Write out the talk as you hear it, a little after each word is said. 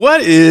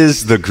What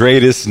is the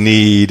greatest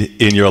need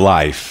in your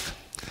life?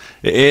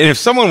 And if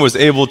someone was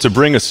able to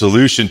bring a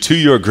solution to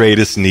your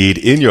greatest need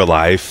in your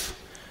life,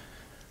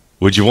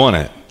 would you want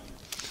it?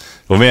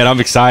 Well, man, I'm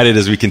excited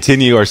as we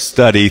continue our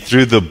study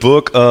through the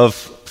book of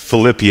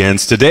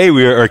Philippians. Today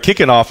we are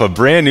kicking off a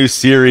brand new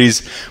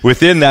series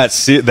within that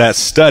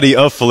study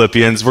of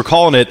Philippians. We're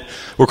calling it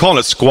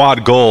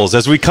Squad Goals.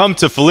 As we come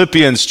to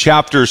Philippians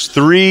chapters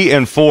 3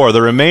 and 4,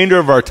 the remainder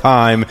of our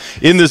time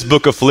in this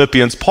book of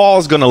Philippians,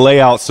 Paul's going to lay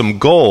out some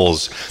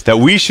goals that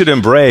we should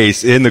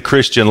embrace in the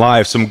Christian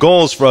life, some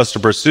goals for us to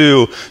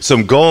pursue,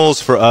 some goals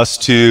for us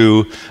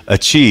to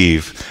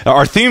achieve.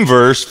 Our theme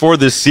verse for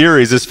this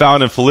series is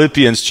found in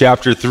Philippians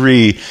chapter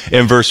 3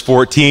 and verse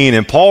 14,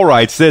 and Paul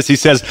writes this. He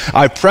says,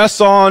 "I press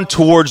on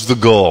towards the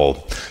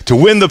goal to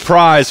win the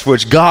prize for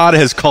which God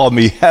has called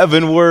me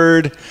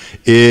heavenward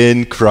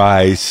in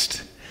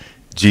Christ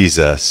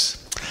Jesus."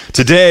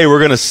 Today we're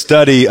going to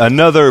study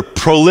another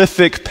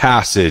prolific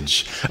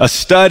passage, a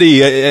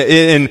study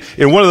in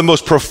one of the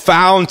most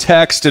profound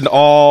texts in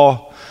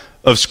all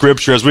of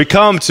Scripture. As we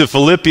come to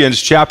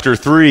Philippians chapter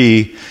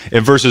 3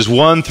 and verses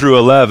 1 through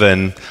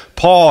 11,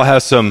 Paul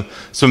has some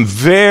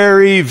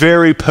very,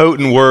 very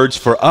potent words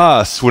for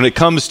us when it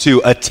comes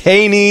to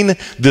attaining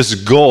this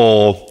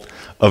goal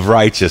of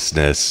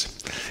righteousness.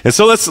 And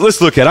so let's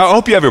look at it. I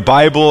hope you have your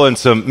Bible and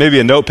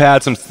maybe a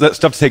notepad, some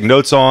stuff to take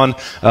notes on.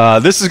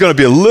 This is going to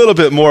be a little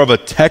bit more of a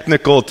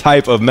technical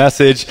type of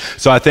message.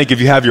 So I think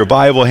if you have your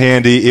Bible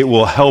handy, it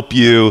will help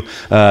you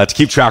to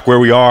keep track where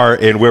we are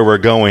and where we're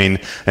going.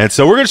 And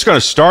so we're just going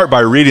to start by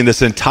reading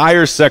this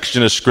entire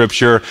section of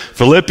Scripture,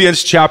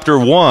 Philippians chapter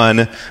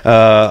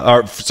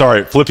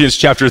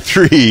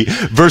 3,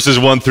 verses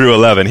 1 through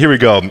 11. Here we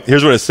go.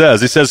 Here's what it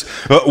says. It says,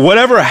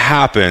 "Whatever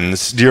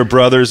happens, dear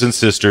brothers and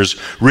sisters,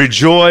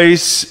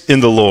 rejoice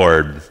in the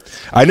Lord.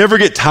 I never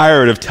get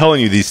tired of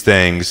telling you these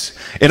things,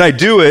 and I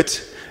do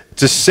it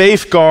to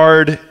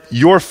safeguard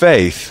your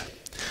faith.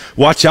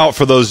 Watch out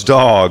for those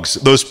dogs,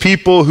 those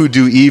people who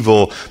do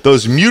evil,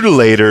 those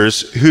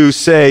mutilators who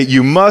say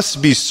you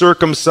must be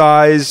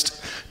circumcised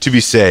to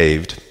be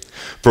saved.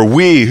 For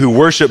we who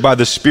worship by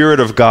the Spirit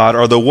of God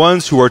are the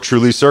ones who are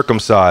truly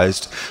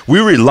circumcised. We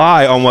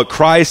rely on what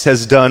Christ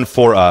has done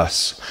for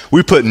us.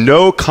 We put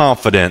no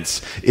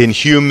confidence in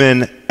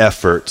human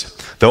effort.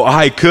 Though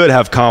I could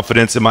have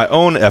confidence in my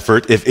own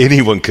effort, if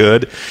anyone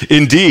could.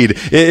 Indeed,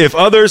 if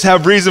others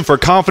have reason for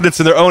confidence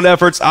in their own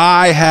efforts,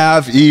 I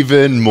have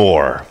even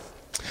more.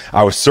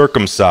 I was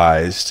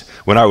circumcised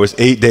when I was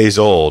 8 days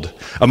old.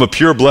 I'm a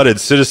pure-blooded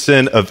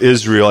citizen of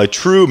Israel, a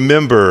true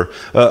member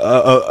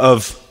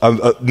of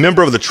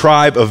the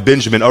tribe of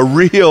Benjamin, a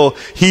real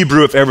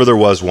Hebrew if ever there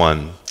was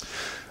one.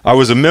 I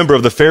was a member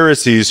of the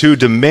Pharisees who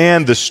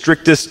demand the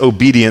strictest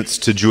obedience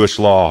to Jewish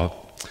law.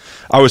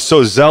 I was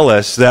so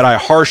zealous that I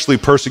harshly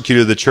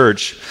persecuted the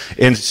church.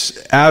 And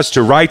as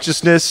to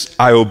righteousness,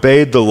 I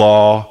obeyed the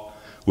law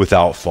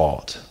without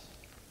fault.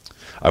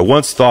 I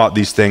once thought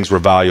these things were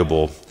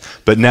valuable,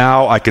 but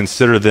now I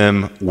consider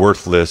them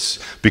worthless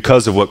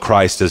because of what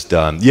Christ has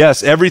done.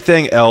 Yes,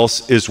 everything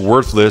else is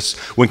worthless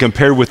when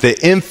compared with the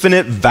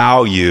infinite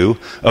value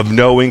of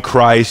knowing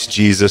Christ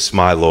Jesus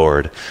my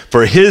Lord.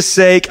 For his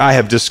sake, I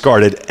have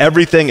discarded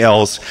everything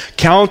else,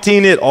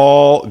 counting it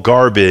all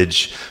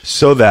garbage,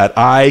 so that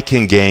I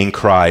can gain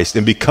Christ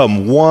and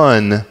become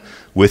one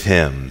with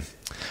him.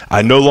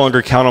 I no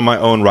longer count on my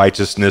own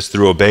righteousness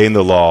through obeying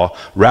the law.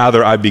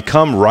 Rather, I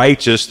become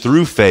righteous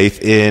through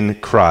faith in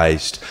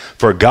Christ.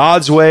 For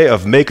God's way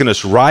of making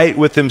us right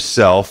with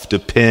himself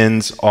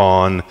depends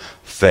on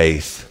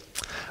faith.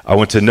 I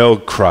want to know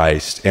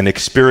Christ and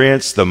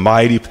experience the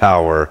mighty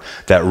power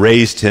that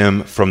raised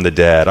him from the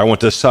dead. I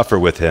want to suffer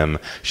with him,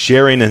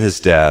 sharing in his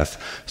death,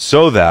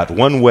 so that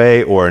one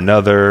way or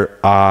another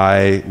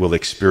I will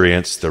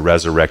experience the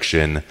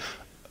resurrection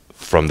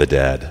from the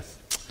dead."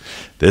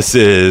 This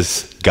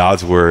is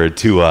God's word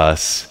to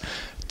us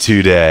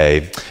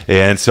today.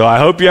 And so I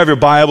hope you have your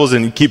Bibles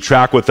and keep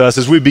track with us.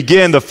 As we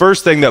begin, the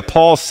first thing that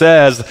Paul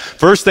says,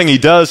 first thing he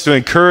does to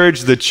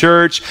encourage the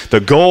church, the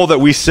goal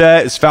that we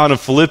set is found in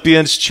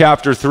Philippians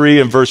chapter 3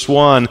 and verse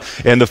 1.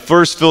 And the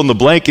first fill in the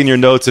blank in your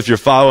notes, if you're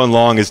following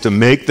along, is to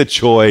make the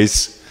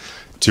choice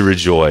to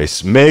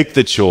rejoice. Make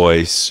the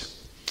choice,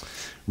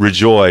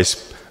 rejoice.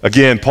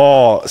 Again,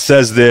 Paul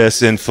says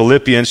this in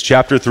Philippians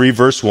chapter 3,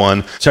 verse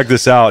 1. Check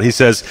this out. He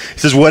says,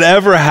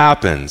 whatever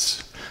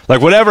happens,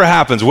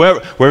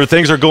 wherever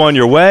things are going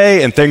your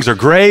way and things are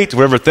great,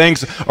 wherever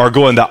things are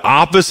going the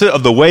opposite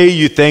of the way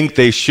you think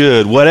they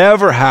should,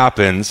 whatever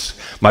happens,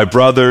 my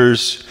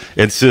brothers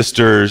and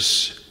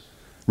sisters,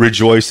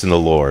 rejoice in the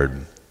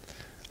Lord.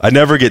 I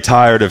never get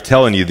tired of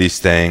telling you these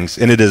things,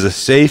 and it is a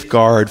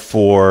safeguard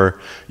for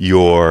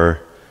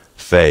your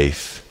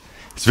faith.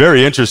 It's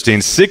very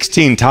interesting.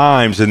 16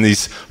 times in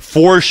these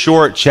 4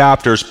 short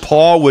chapters,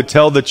 Paul would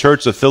tell the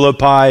church of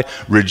Philippi,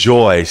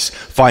 rejoice,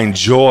 find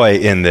joy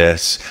in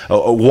this,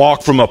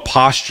 walk from a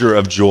posture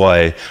of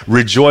joy,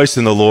 rejoice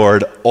in the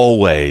Lord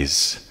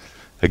always.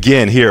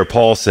 Again, here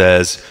Paul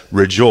says,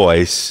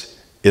 rejoice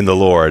in the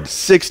Lord.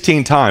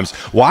 16 times.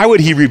 Why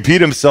would he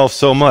repeat himself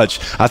so much?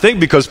 I think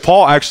because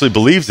Paul actually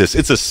believes this.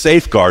 It's a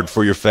safeguard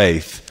for your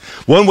faith.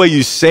 One way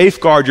you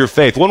safeguard your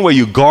faith, one way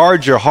you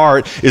guard your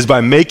heart is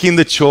by making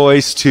the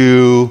choice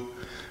to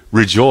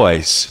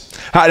rejoice.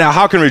 Now,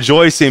 how can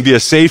rejoicing be a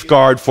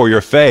safeguard for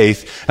your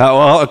faith?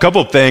 Well, a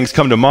couple of things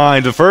come to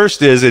mind. The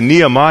first is in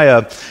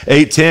Nehemiah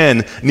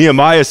 8:10.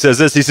 Nehemiah says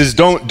this. He says,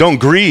 don't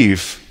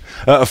grieve.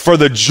 For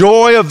the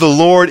joy of the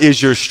Lord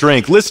is your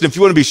strength. Listen, if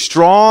you want to be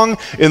strong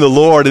in the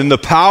Lord and the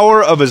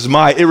power of his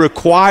might,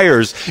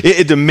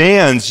 it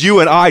demands you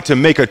and I to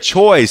make a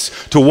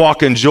choice to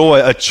walk in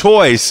joy, a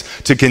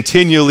choice to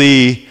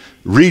continually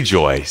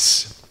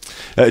rejoice.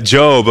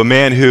 Job, a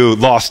man who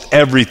lost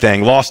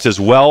everything, lost his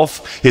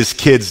wealth, his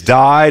kids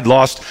died,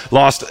 lost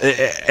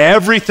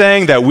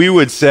everything that we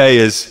would say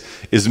is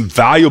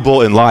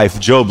valuable in life.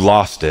 Job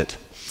lost it.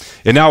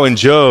 And now in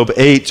Job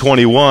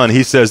 8:21,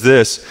 he says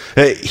this,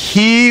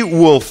 he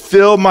will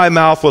fill my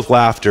mouth with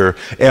laughter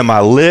and my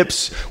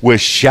lips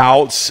with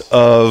shouts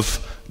of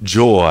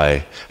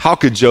joy. How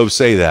could Job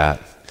say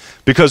that?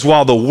 Because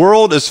while the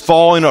world is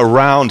falling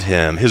around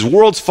him, his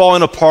world's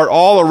falling apart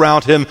all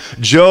around him,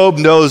 Job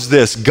knows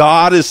this: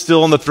 God is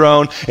still on the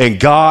throne and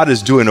God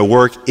is doing a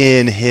work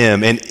in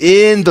him. And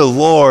in the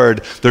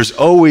Lord, there's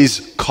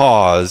always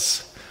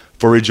cause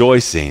for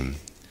rejoicing.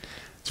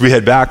 As we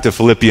head back to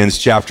Philippians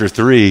chapter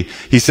 3,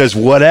 he says,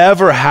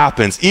 whatever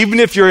happens,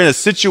 even if you're in a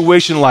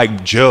situation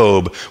like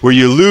Job, where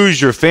you lose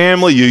your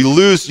family, you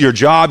lose your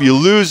job, you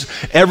lose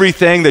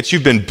everything that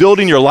you've been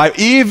building your life,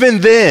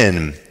 even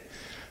then,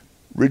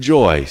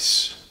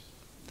 rejoice.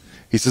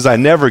 He says, I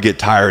never get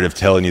tired of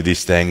telling you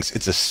these things.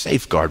 It's a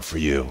safeguard for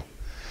you.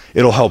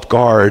 It'll help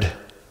guard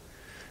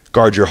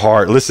your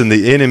heart. Listen,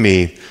 the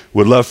enemy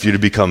would love for you to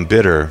become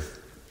bitter.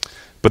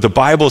 But the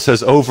Bible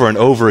says over and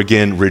over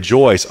again,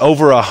 rejoice.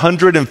 Over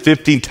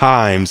 150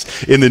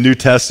 times in the New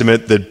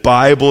Testament, the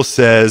Bible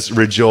says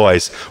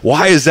rejoice.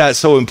 Why is that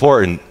so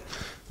important?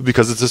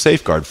 Because it's a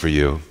safeguard for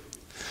you.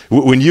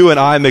 When you and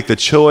I make the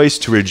choice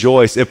to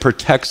rejoice, it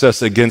protects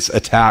us against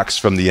attacks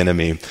from the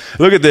enemy.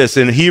 Look at this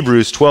in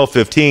Hebrews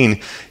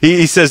 12:15.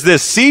 He says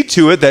this, see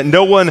to it that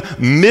no one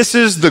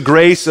misses the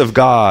grace of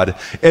God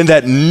and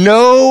that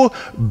no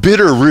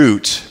bitter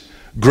root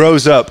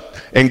grows up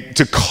and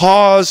to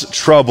cause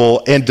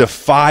trouble and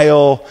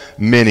defile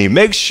many.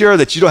 Make sure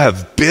that you don't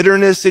have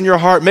bitterness in your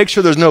heart. Make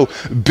sure there's no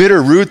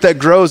bitter root that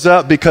grows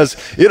up, because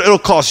it'll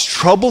cause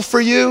trouble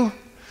for you.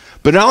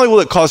 But not only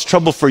will it cause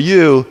trouble for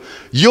you,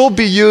 you'll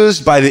be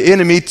used by the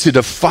enemy to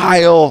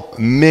defile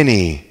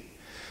many.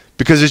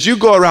 Because as you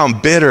go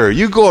around bitter,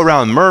 you go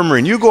around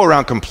murmuring, you go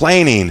around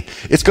complaining,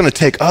 it's going to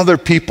take other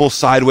people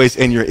sideways,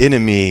 and your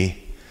enemy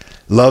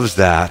loves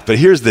that. But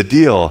here's the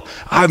deal.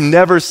 I've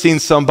never seen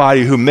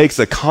somebody who makes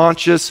a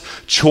conscious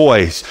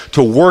choice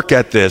to work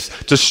at this,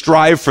 to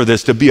strive for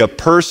this, to be a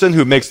person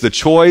who makes the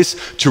choice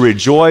to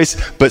rejoice,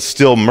 but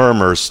still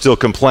murmurs, still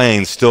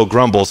complains, still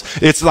grumbles.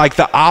 It's like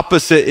the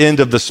opposite end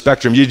of the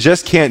spectrum. You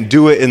just can't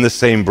do it in the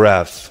same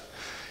breath.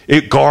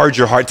 It guards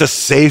your heart. It's a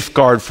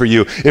safeguard for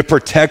you. It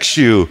protects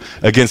you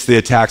against the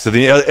attacks of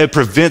the enemy. It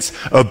prevents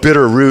a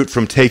bitter root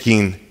from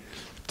taking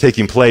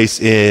place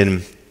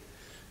in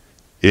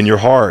your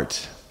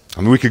heart. I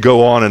mean, we could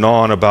go on and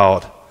on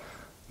about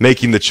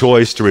making the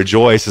choice to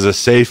rejoice as a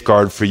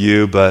safeguard for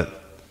you, but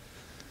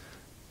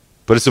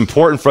it's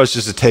important for us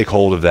just to take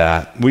hold of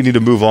that. We need to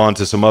move on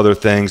to some other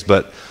things,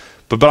 but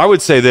I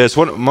would say this.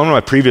 One of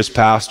my previous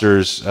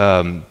pastors,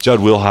 Judd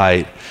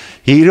Wilhite,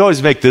 he'd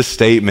always make this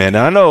statement.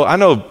 And I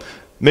know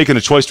making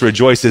a choice to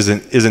rejoice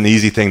isn't an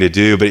easy thing to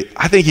do, but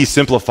I think he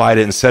simplified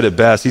it and said it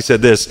best. He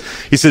said this.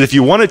 He said, if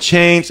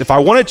I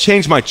want to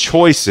change my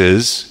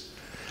choices,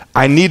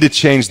 I need to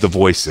change the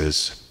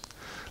voices.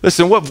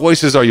 Listen, what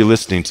voices are you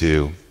listening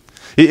to?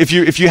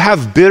 If you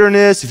have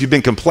bitterness, if you've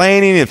been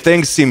complaining, if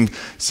things seem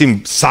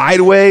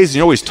sideways, and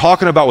you're always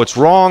talking about what's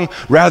wrong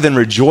rather than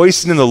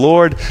rejoicing in the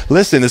Lord,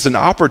 listen, it's an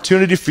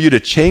opportunity for you to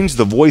change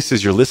the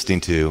voices you're listening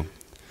to.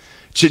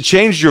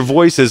 Change your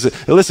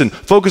voices. Listen,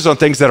 focus on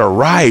things that are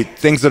right,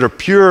 things that are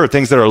pure,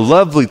 things that are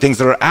lovely, things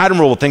that are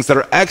admirable, things that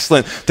are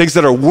excellent, things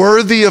that are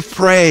worthy of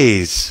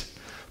praise.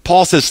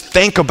 Paul says,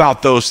 think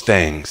about those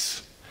things.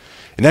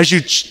 And as you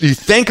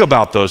think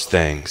about those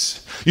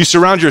things, you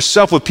surround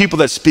yourself with people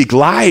that speak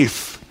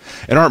life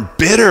and aren't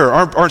bitter,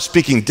 aren't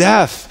speaking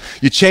death.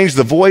 You change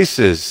the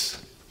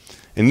voices,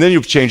 and then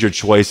you change your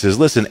choices.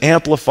 Listen,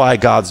 amplify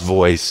God's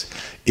voice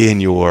in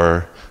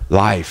your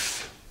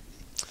life.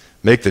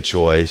 Make the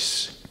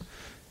choice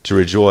to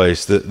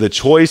rejoice. The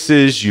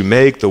choices you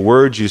make, the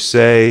words you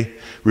say,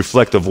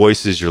 reflect the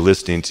voices you're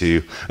listening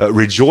to.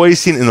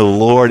 Rejoicing in the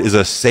Lord is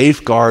a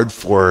safeguard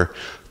for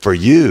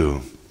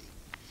you.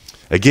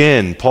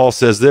 Again, Paul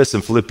says this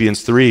in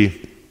Philippians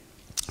 3,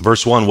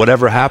 verse 1,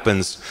 whatever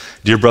happens,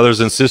 dear brothers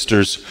and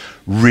sisters,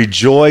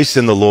 rejoice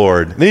in the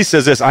Lord. And then he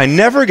says this, I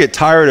never get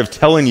tired of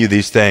telling you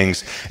these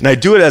things, and I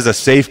do it as a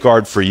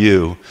safeguard for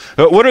you.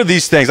 But what are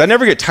these things? I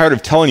never get tired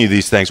of telling you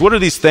these things. What are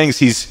these things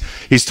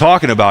he's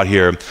talking about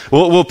here?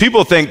 Well,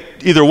 people think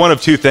either one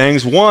of two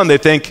things. One, they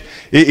think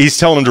he's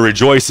telling them to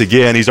rejoice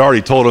again. He's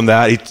already told them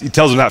that. He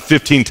tells them that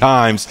 15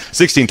 times,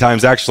 16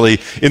 times actually,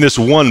 in this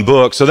one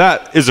book. So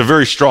that is a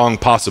very strong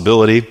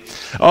possibility.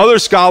 Other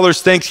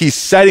scholars think he's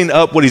setting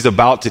up what he's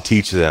about to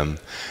teach them.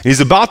 He's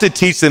about to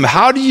teach them,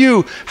 how do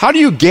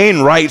you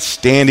gain right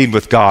standing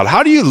with God?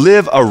 How do you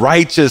live a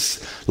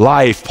righteous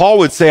life? Paul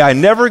would say, I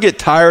never get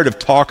tired of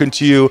talking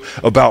to you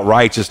about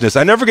righteousness.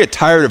 I never get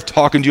tired of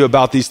talking to you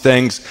about these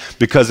things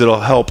because it'll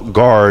help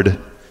guard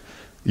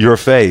your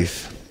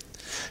faith.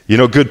 You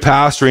know, good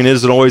pastoring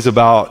isn't always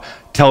about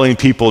telling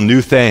people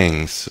new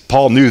things.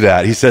 Paul knew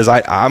that. He says,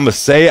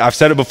 I've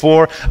said it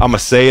before, I'm going to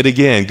say it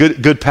again.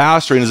 Good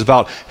pastoring is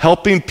about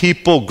helping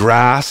people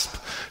grasp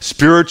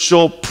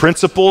spiritual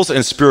principles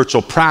and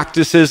spiritual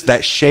practices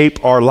that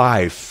shape our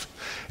life.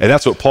 And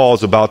that's what Paul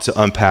is about to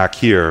unpack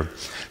here.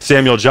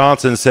 Samuel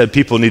Johnson said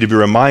people need to be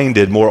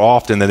reminded more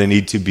often than they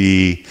need to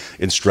be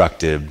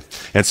instructed.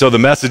 And so the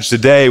message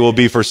today will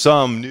be for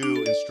some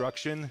new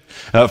instruction,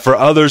 for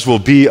others will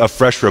be a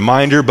fresh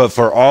reminder, but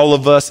for all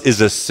of us is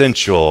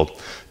essential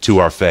to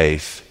our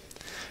faith.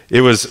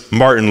 It was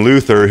Martin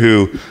Luther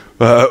who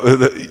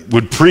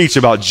would preach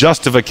about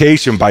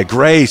justification by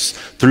grace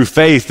through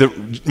faith.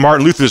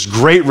 Martin Luther, this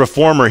great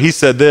reformer, he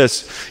said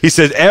this. He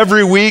said,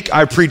 every week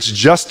I preach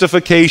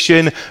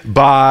justification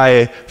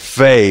by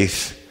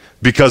faith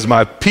because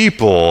my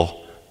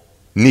people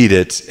need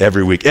it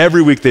every week.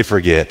 Every week they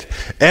forget.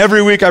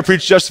 Every week I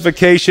preach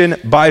justification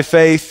by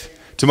faith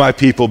to my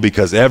people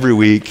because every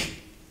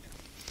week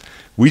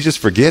we just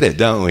forget it,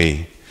 don't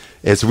we?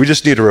 And so we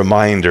just need a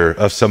reminder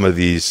of some of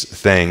these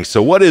things.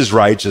 So what is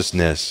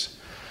righteousness?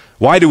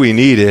 Why do we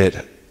need it?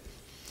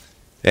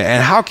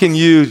 And how can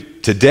you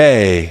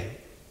today,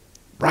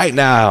 right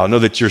now, know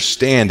that you're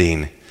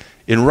standing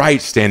in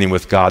right standing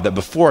with God, that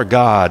before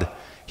God,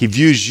 he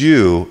views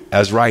you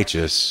as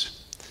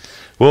righteous?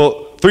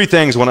 Well, three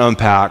things I want to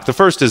unpack. The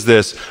first is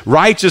this: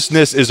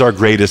 righteousness is our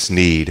greatest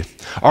need.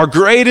 Our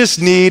greatest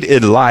need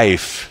in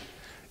life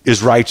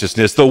is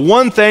righteousness. The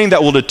one thing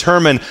that will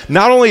determine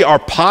not only our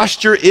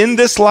posture in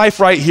this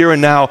life right here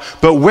and now,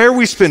 but where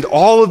we spend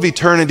all of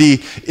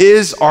eternity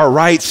is our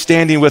right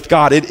standing with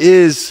God. It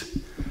is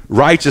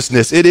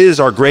righteousness. It is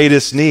our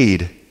greatest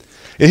need.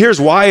 And here's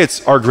why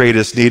it's our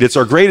greatest need. It's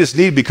our greatest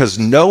need because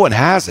no one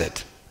has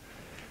it.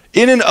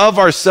 In and of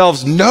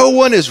ourselves, no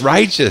one is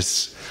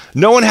righteous.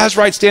 No one has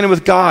right standing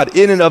with God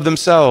in and of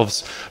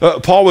themselves.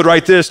 Paul would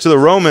write this to the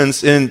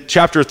Romans in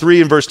chapter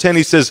 3 and verse 10.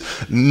 He says,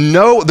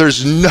 no,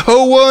 there's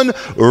no one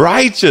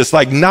righteous,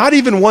 like not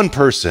even one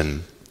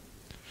person.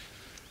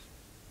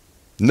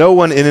 No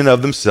one in and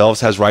of themselves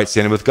has right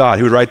standing with God.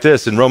 He would write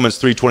this in Romans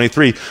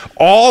 3:23.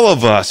 All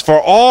of us, for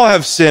all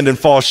have sinned and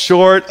fall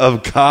short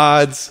of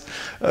God's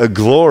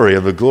glory,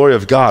 of the glory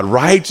of God.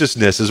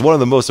 Righteousness is one of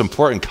the most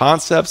important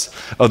concepts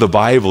of the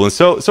Bible. And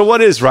so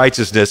what is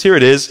righteousness? Here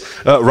it is.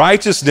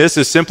 Righteousness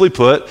is simply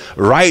put,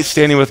 right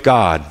standing with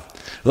God.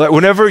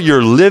 Whenever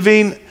you're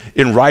living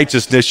in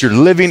righteousness, you're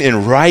living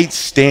in right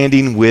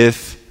standing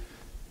with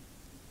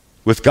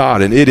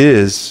God. And it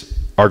is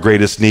our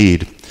greatest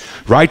need.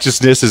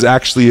 Righteousness is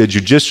actually a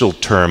judicial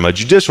term, a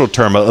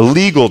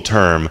legal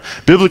term.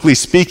 Biblically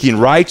speaking,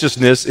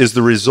 righteousness is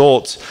the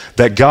result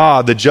that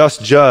God, the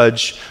just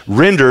judge,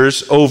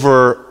 renders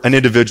over an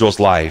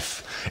individual's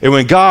life. And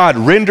when God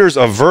renders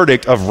a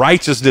verdict of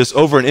righteousness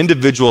over an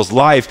individual's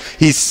life,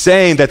 he's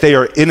saying that they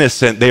are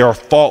innocent, they are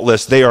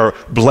faultless, they are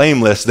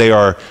blameless, they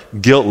are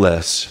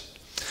guiltless.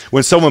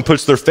 When someone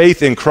puts their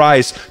faith in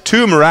Christ,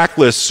 two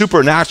miraculous,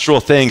 supernatural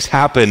things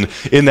happen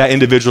in that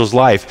individual's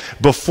life.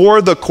 Before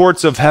the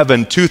courts of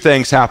heaven, two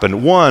things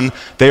happen. One,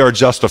 they are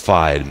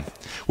justified.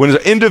 When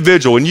an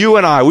individual, when you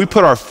and I, we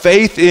put our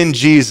faith in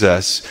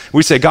Jesus,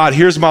 we say, God,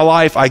 here's my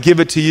life, I give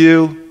it to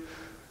you.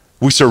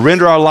 We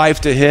surrender our life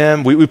to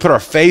him. We put our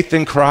faith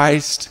in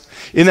Christ.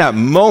 In that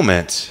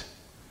moment,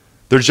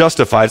 they're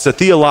justified. It's a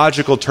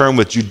theological term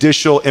with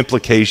judicial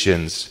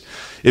implications.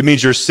 It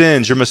means your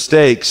sins, your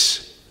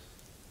mistakes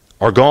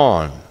are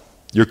gone.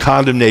 Your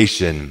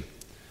condemnation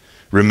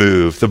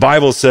removed. The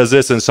Bible says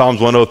this in Psalms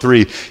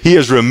 103. He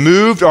has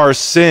removed our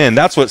sin.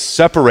 That's what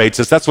separates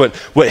us. That's what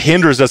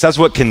hinders us. That's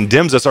what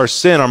condemns us, our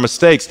sin, our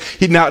mistakes.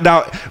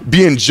 Now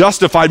being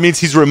justified means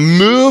he's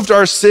removed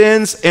our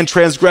sins and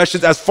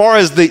transgressions as far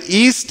as the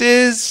east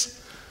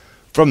is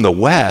from the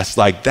west.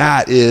 Like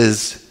that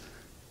is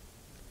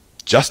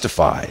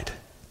justified.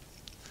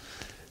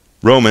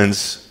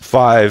 Romans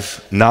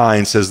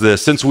 5:9 says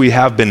this: since we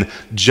have been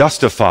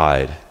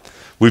justified,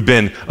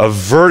 a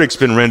verdict's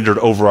been rendered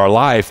over our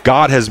life.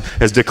 God has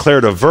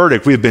declared a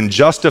verdict. We've been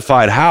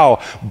justified. How?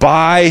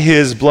 By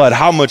his blood.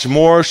 How much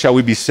more shall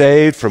we be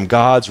saved from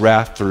God's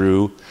wrath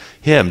through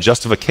him.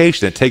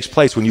 Justification, it takes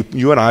place when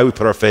you and I, we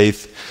put our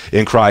faith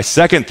in Christ.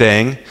 Second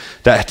thing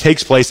that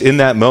takes place in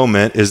that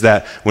moment is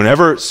that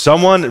whenever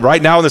someone,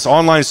 right now in this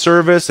online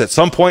service, at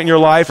some point in your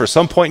life or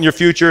some point in your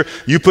future,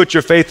 you put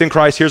your faith in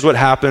Christ, here's what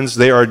happens.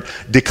 They are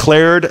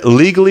declared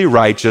legally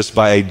righteous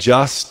by a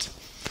just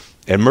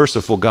and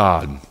merciful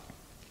God.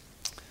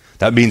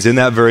 That means in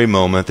that very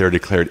moment, they're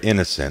declared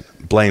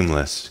innocent,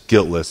 blameless,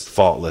 guiltless,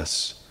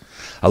 faultless.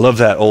 I love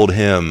that old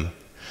hymn,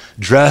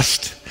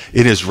 dressed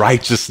in his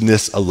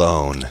righteousness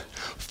alone,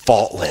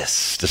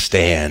 faultless to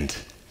stand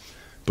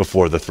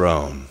before the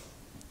throne.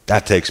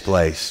 That takes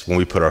place when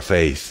we put our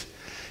faith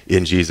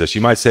in Jesus.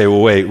 You might say,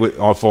 well, wait,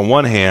 on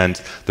one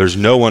hand, there's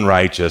no one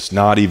righteous,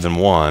 not even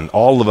one.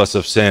 All of us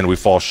have sinned. We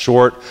fall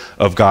short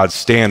of God's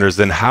standards.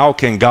 Then how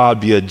can God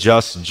be a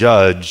just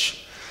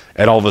judge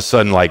and all of a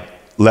sudden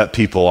let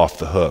people off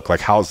the hook?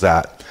 How's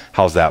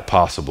that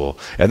possible?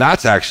 And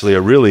that's actually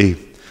a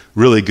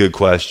really good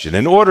question.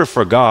 In order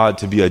for God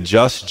to be a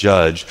just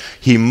judge,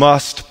 he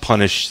must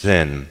punish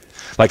sin.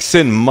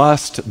 Sin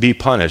must be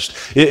punished.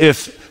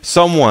 If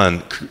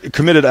someone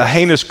committed a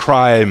heinous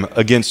crime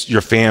against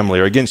your family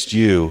or against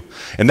you,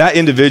 and that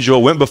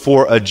individual went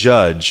before a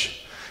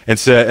judge and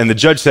the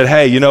judge said,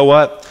 hey, you know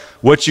what?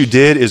 What you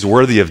did is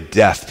worthy of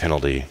death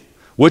penalty.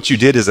 What you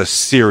did is a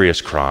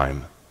serious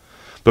crime.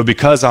 But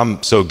because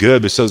I'm so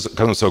good, because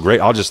I'm so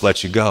great, I'll just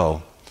let you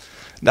go.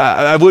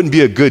 That wouldn't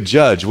be a good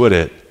judge, would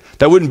it?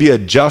 That wouldn't be a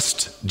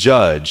just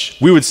judge.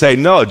 We would say,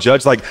 no,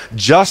 judge,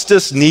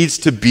 justice needs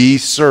to be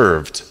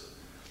served.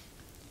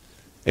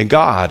 And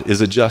God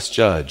is a just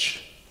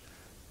judge.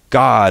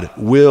 God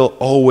will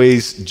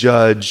always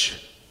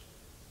judge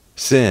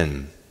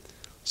sin.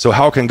 So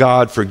how can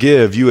God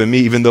forgive you and me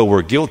even though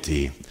we're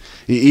guilty?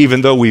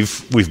 Even though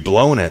we've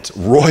blown it,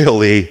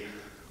 royally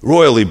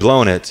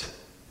blown it?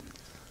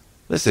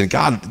 Listen,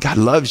 God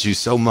loves you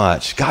so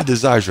much. God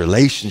desires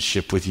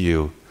relationship with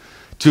you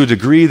to a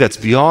degree that's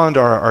beyond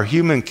our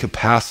human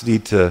capacity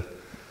to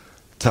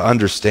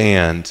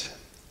understand.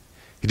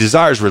 He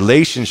desires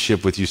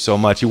relationship with you so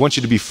much. He wants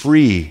you to be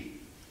free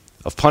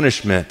of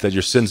punishment that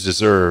your sins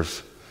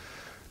deserve.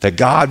 That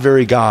God,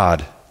 very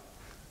God,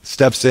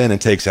 steps in and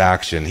takes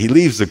action. He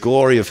leaves the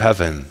glory of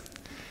heaven,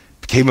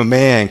 became a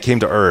man, came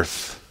to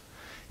earth.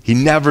 He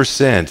never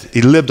sinned.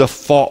 He lived a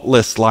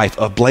faultless life,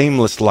 a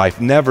blameless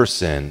life, never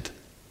sinned.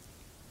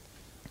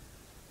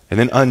 And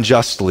then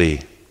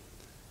unjustly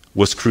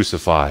was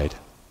crucified.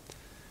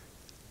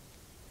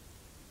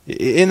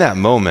 In that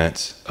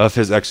moment of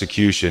his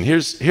execution,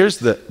 here's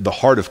the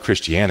heart of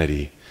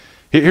Christianity.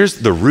 Here's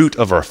the root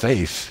of our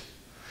faith.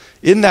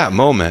 In that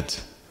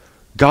moment,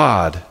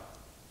 God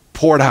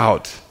poured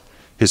out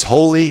his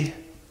holy,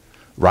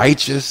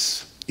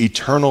 righteous,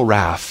 eternal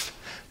wrath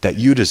that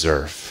you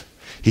deserve.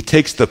 He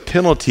takes the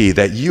penalty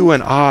that you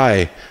and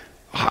I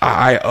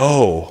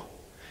owe.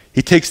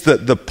 He takes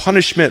the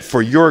punishment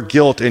for your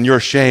guilt and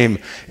your shame,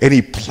 and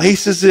he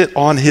places it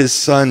on his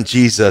son,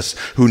 Jesus,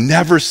 who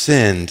never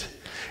sinned.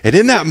 And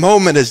in that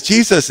moment, as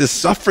Jesus is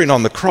suffering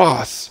on the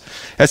cross,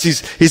 as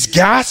he's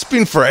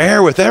gasping for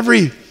air with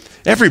every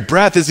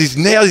breath, as he's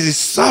nailed, he's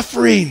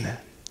suffering.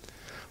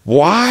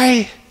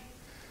 Why?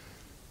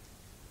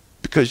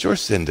 Because your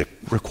sin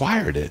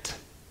required it.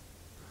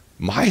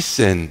 My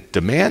sin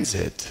demands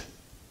it.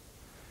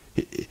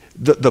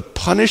 The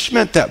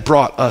punishment that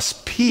brought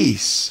us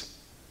peace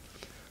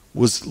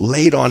was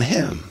laid on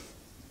him.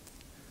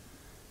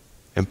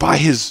 And by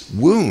his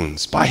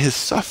wounds, by his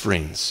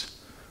sufferings,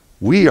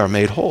 we are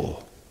made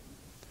whole.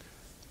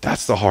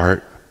 That's the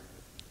heart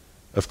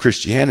of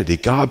Christianity.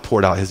 God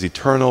poured out his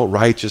eternal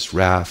righteous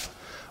wrath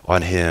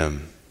on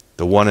him,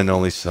 the one and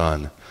only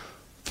Son,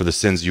 for the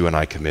sins you and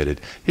I committed.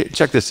 Here,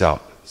 check this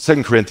out.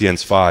 2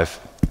 Corinthians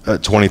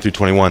 5, 20 through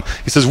 21.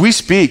 He says, we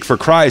speak for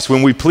Christ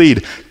when we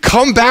plead,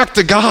 come back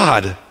to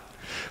God.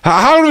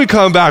 How do we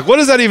come back? What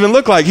does that even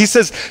look like? He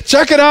says,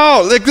 check it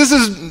out. This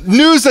is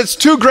news that's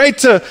too great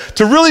to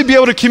really be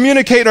able to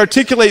communicate and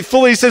articulate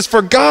fully. He says,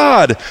 for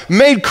God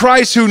made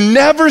Christ, who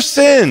never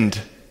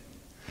sinned,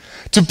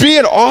 to be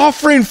an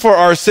offering for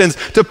our sins,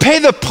 to pay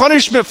the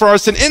punishment for our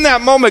sin. In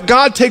that moment,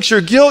 God takes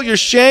your guilt, your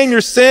shame,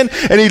 your sin,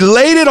 and he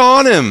laid it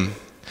on him.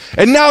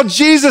 And now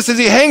Jesus, as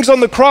he hangs on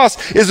the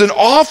cross, is an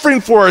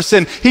offering for our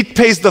sin. He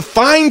pays the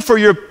fine for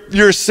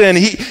your sin.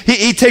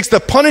 He takes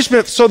the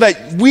punishment so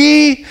that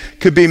we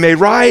could be made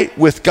right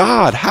with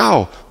God.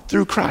 How?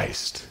 Through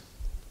Christ.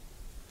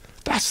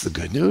 That's the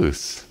good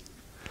news.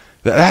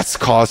 That's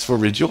cause for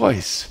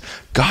rejoice.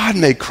 God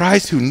made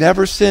Christ, who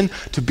never sinned,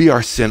 to be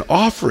our sin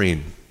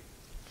offering.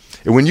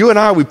 And when you and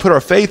I, we put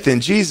our faith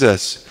in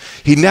Jesus,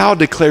 he now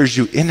declares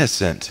you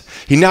innocent.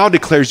 He now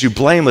declares you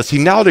blameless. He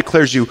now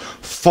declares you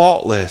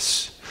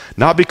faultless,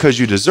 not because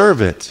you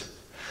deserve it,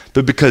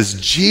 but because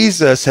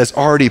Jesus has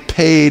already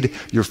paid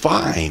your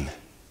fine.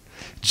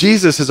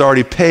 Jesus has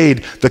already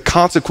paid the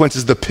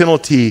consequences, the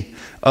penalty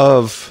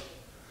of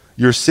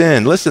your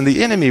sin. Listen,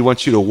 the enemy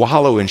wants you to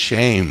wallow in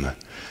shame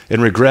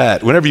and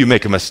regret. Whenever you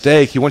make a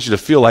mistake, he wants you to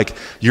feel like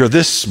you're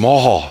this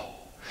small.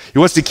 He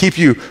wants to keep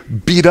you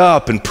beat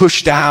up and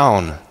pushed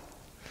down.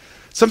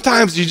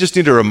 Sometimes you just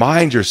need to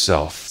remind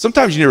yourself.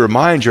 Sometimes you need to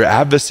remind your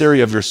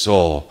adversary of your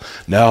soul.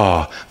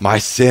 No, my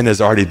sin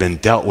has already been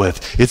dealt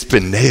with. It's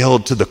been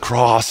nailed to the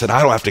cross, and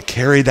I don't have to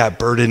carry that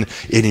burden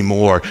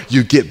anymore.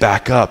 You get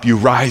back up. You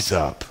rise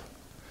up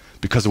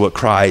because of what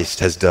Christ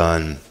has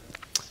done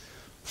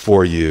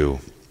for you.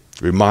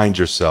 Remind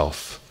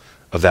yourself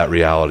of that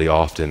reality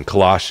often.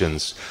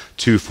 Colossians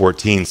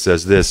 2:14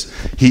 says this,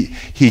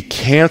 He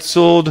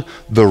canceled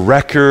the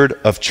record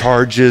of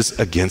charges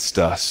against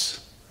us.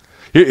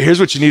 Here's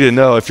what you need to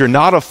know. If you're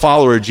not a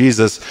follower of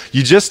Jesus,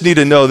 you just need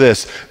to know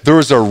this. There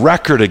is a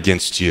record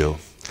against you,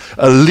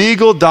 a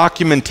legal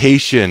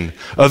documentation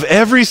of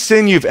every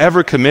sin you've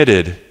ever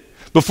committed.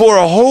 Before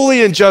a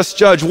holy and just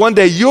judge, one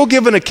day you'll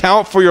give an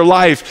account for your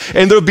life,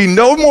 and there'll be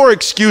no more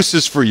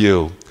excuses for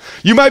you.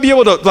 You might be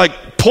able to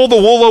pull the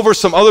wool over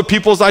some other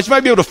people's eyes. You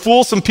might be able to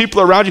fool some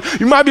people around you.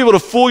 You might be able to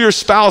fool your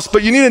spouse,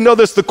 but you need to know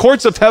this. The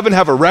courts of heaven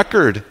have a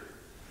record.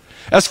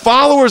 As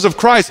followers of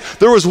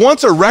Christ, there was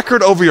once a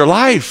record over your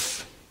life.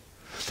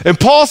 And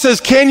Paul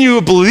says, can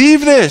you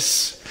believe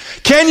this?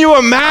 Can you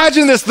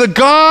imagine this? The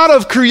God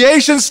of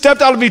creation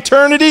stepped out of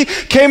eternity,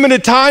 came into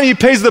time. He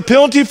pays the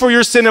penalty for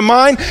your sin and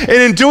mine. And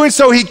in doing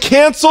so, he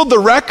canceled the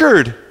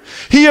record.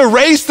 He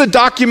erased the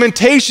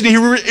documentation. He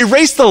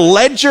erased the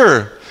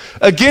ledger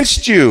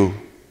against you.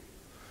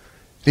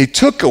 He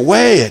took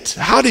away it.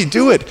 How did he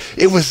do it?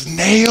 It was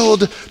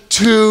nailed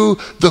to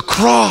the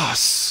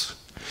cross.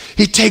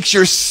 He takes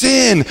your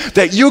sin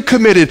that you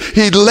committed.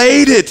 He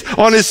laid it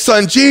on his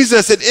son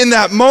Jesus. And in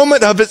that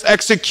moment of his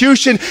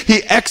execution,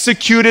 he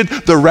executed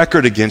the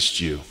record against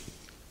you.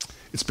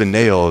 It's been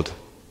nailed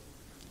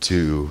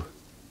to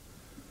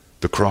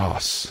the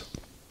cross.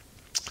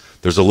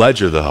 There's a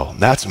ledger, though. And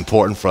that's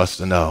important for us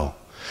to know.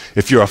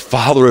 If you're a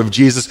follower of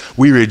Jesus,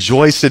 we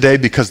rejoice today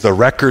because the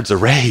record's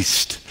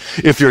erased.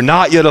 If you're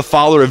not yet a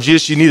follower of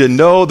Jesus, you need to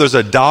know there's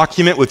a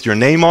document with your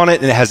name on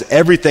it, and it has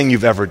everything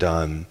you've ever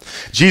done.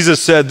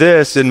 Jesus said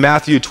this in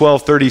Matthew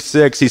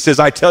 12:36. He says,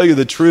 I tell you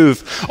the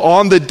truth,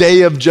 on the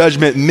day of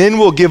judgment, men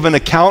will give an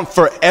account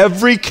for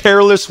every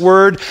careless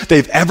word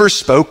they've ever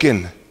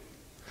spoken.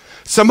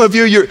 Some of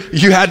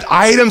you had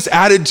items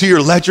added to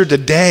your ledger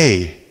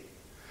today.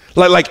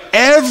 Like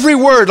every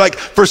word, like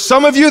for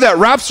some of you that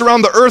wraps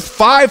around the earth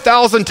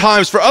 5,000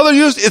 times. For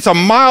others, it's a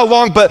mile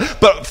long, but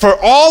for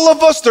all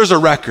of us, there's a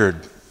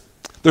record.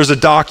 There's a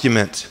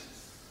document.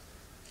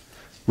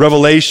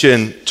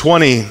 Revelation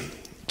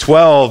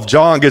 20:12,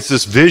 John gets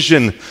this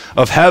vision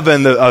of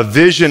heaven, a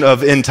vision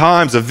of end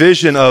times, a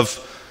vision of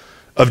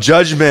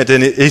judgment.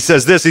 And he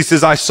says this, he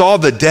says, I saw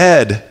the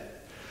dead,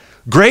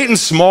 great and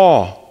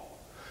small,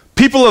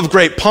 people of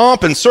great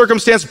pomp and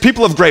circumstance,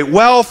 people of great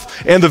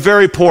wealth and the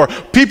very poor,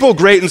 people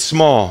great and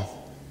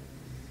small,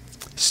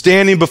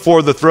 standing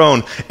before the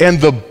throne. And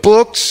the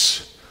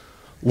books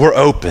were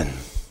open,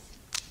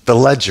 the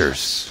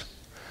ledgers.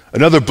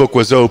 Another book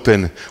was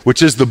open,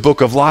 which is the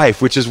book of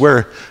life, which is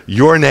where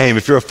your name,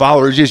 if you're a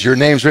follower of Jesus, your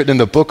name's written in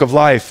the book of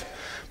life.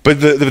 But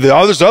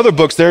there's other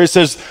books there. It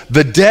says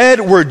the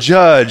dead were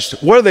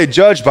judged. What are they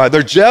judged by?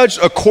 They're judged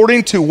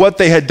according to what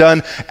they had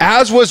done,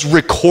 as was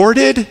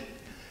recorded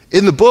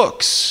in the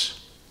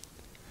books.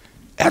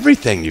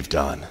 Everything you've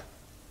done,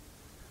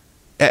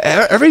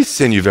 every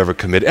sin you've ever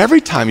committed, every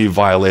time you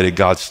violated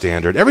God's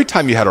standard, every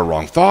time you had a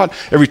wrong thought,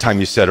 every time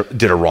you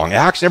did a wrong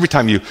action, every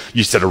time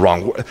you said a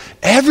wrong word,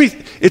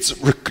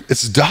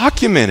 it's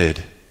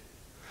documented.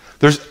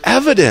 There's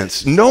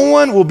evidence. No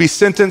one will be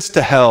sentenced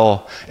to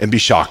hell and be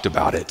shocked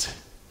about it.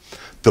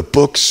 The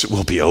books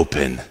will be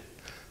open.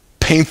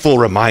 Painful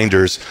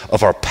reminders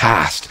of our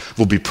past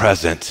will be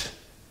present.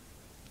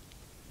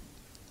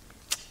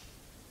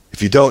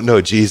 If you don't know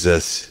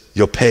Jesus,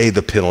 you'll pay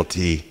the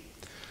penalty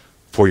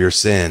for your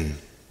sin.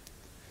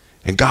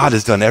 And God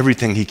has done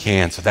everything he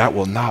can, so that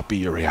will not be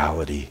your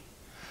reality.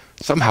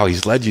 Somehow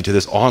he's led you to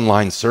this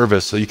online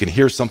service so you can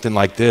hear something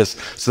like this,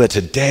 so that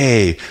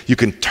today you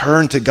can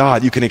turn to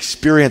God, you can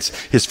experience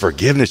his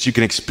forgiveness, you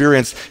can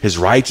experience his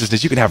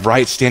righteousness, you can have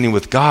right standing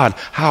with God.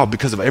 How?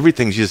 Because of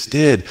everything Jesus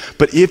did.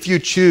 But if you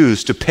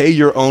choose to pay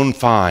your own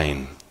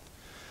fine,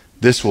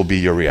 this will be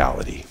your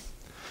reality.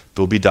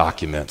 There'll be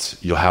documents.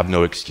 You'll have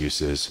no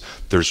excuses.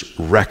 There's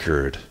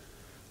record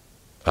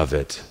of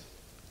it.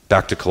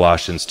 Back to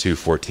Colossians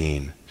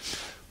 2:14.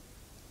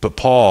 But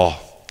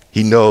Paul,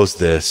 he knows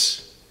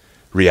this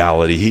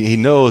reality. He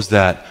knows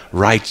that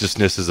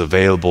righteousness is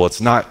available.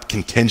 It's not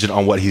contingent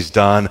on what he's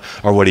done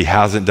or what he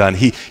hasn't done.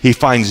 He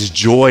finds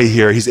joy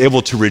here. He's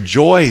able to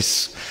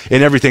rejoice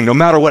in everything. No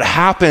matter what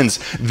happens,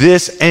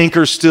 this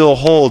anchor still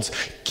holds.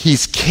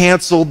 He's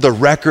canceled the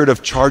record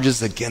of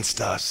charges against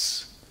us.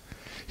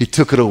 He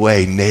took it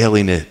away,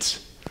 nailing it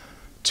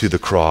to the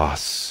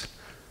cross.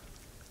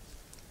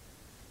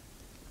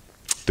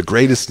 The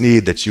greatest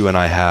need that you and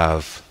I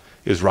have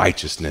is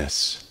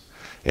righteousness.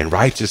 And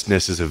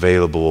righteousness is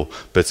available,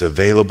 but it's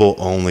available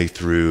only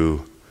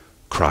through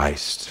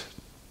Christ.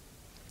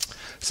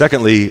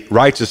 Secondly,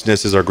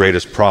 righteousness is our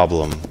greatest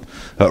problem.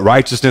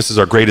 Righteousness is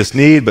our greatest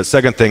need, but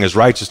second thing is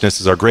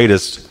righteousness is our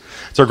greatest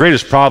It's our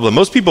greatest problem.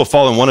 Most people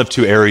fall in one of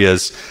two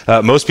areas.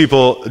 Most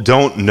people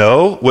don't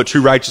know what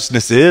true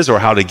righteousness is or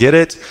how to get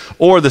it.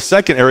 Or the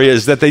second area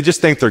is that they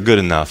just think they're good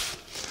enough.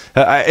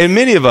 And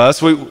many of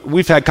us,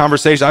 we've had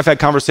conversations. I've had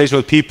conversations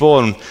with people,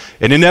 and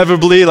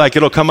inevitably, like,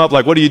 it'll come up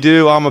like, what do you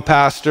do? I'm a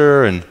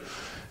pastor. And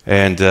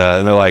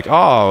they're like,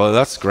 oh, well,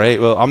 that's great.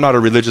 Well, I'm not a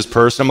religious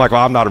person. I'm like,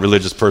 well, I'm not a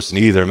religious person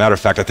either. Matter of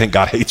fact, I think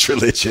God hates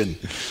religion.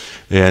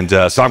 And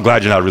so I'm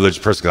glad you're not a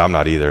religious person, because I'm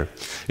not either.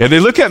 And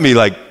they look at me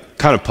like,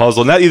 kind of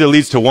puzzled. And that either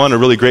leads to one, a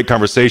really great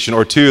conversation,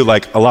 or two,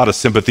 like a lot of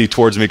sympathy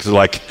towards me, because they're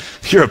like,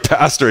 you're a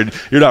pastor and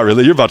you're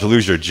about to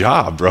lose your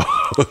job, bro.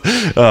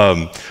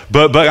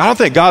 But I don't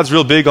think God's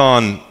real big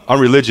on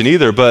religion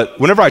either. But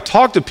whenever I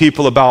talk to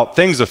people about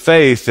things of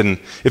faith, and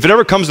if it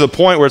ever comes to the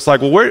point where it's like,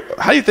 well,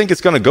 how do you think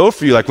it's going to go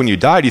for you? Like when you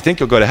die, do you think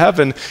you'll go to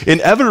heaven?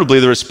 Inevitably,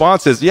 the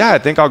response is, yeah, I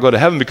think I'll go to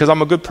heaven because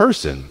I'm a good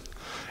person.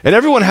 And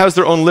everyone has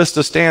their own list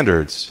of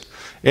standards.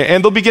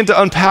 And they'll begin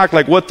to unpack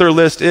like what their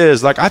list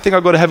is. Like, I think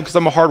I'll go to heaven because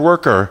I'm a hard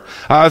worker.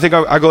 I think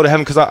I go to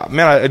heaven because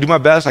I do my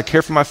best. I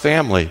care for my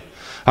family.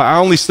 I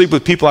only sleep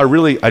with people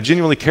I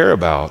genuinely care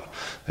about.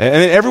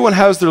 And everyone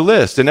has their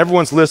list, and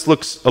everyone's list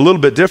looks a little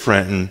bit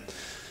different. And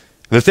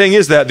the thing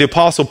is that the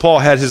Apostle Paul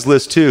had his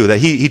list too, that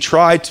he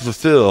tried to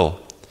fulfill.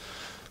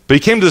 But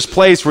he came to this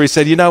place where he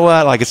said, you know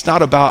what? Like, it's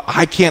not about,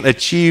 I can't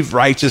achieve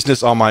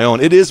righteousness on my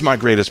own. It is my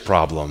greatest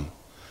problem.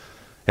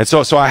 And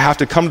so I have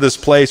to come to this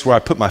place where I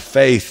put my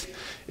faith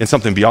in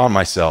something beyond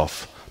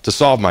myself to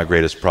solve my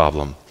greatest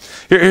problem.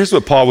 Here's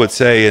what Paul would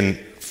say in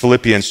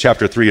Philippians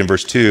chapter 3 and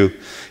verse 2.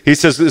 He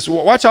says this,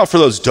 watch out for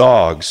those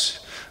dogs,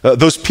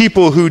 those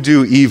people who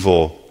do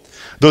evil,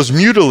 those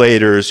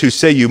mutilators who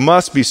say you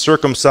must be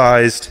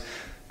circumcised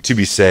to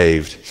be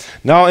saved.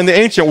 Now, in the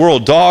ancient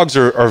world, dogs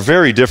are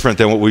very different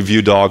than what we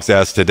view dogs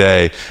as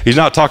today. He's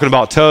not talking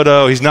about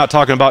Toto. He's not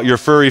talking about your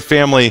furry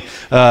family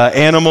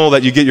animal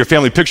that you get your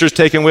family pictures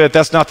taken with.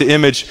 That's not the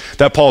image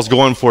that Paul's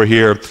going for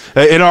here.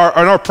 In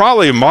our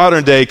probably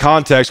modern day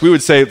context, we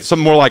would say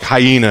something more like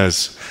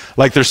hyenas.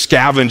 Like they're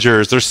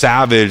scavengers, they're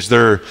savage,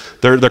 they're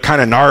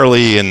kind of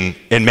gnarly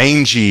and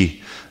mangy.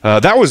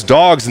 That was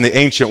dogs in the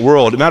ancient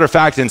world. As a matter of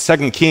fact, in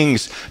 2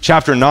 Kings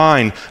chapter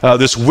 9,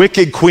 this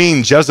wicked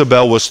queen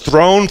Jezebel was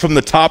thrown from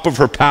the top of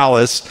her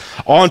palace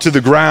onto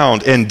the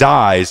ground and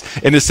dies.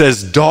 And it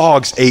says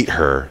dogs ate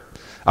her.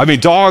 I mean,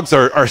 dogs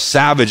are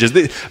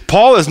savages.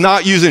 Paul is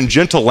not using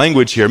gentle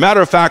language here.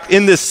 Matter of fact,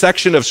 in this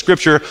section of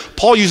scripture,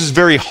 Paul uses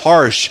very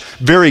harsh,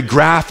 very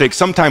graphic,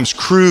 sometimes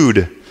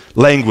crude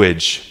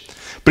language.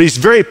 But he's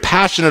very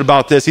passionate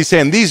about this. He's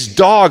saying these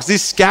dogs,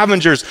 these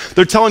scavengers,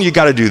 they're telling you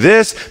got to do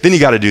this, then you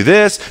got to do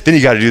this, then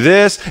you got to do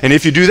this. And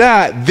if you do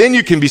that, then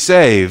you can be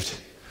saved.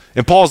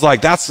 And Paul's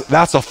like, that's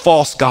a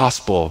false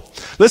gospel.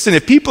 Listen,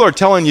 if people are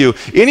telling you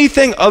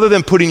anything other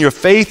than putting your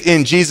faith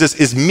in Jesus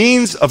is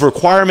means of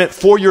requirement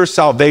for your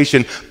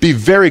salvation, be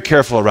very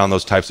careful around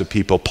those types of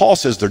people. Paul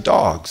says they're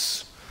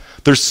dogs.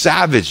 They're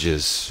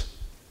savages.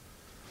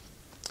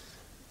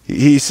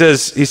 He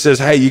says,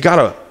 hey, you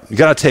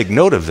gotta take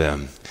note of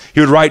them. He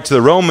would write to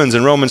the Romans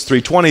in Romans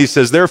 3:20, he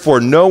says, therefore,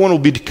 no one will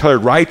be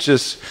declared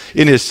righteous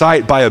in his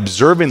sight by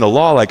observing the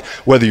law, like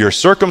whether you're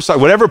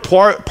circumcised, whatever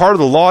part of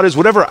the law it is,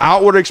 whatever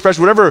outward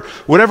expression,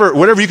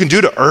 whatever you can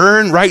do to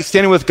earn right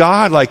standing with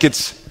God, like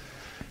it's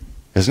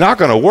not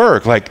going to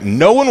work. Like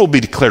no one will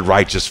be declared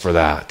righteous for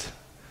that.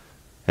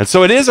 And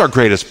so it is our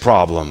greatest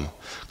problem.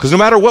 Because no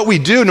matter what we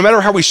do, no matter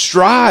how we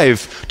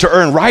strive to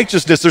earn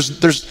righteousness,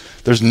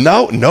 there's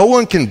no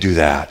one can do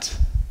that.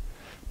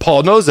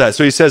 Paul knows that.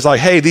 So he says, like,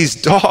 hey,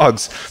 these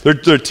dogs,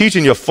 they're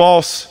teaching you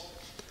false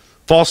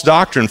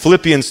doctrine.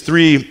 Philippians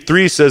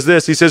 3 says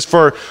this. He says,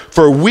 for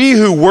we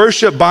who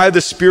worship by the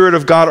Spirit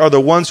of God are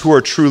the ones who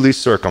are truly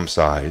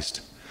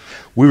circumcised.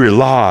 We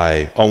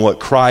rely on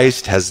what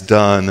Christ has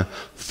done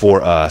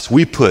for us.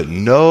 We put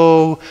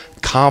no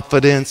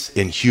confidence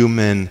in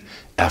human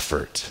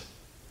effort.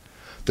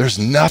 There's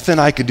nothing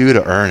I could do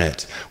to earn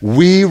it.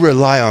 We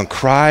rely on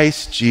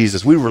Christ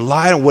Jesus. We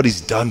rely on what he's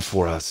done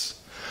for us.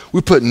 We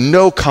put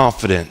no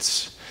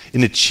confidence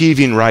in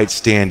achieving right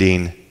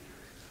standing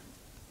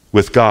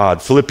with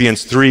God.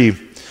 Philippians 3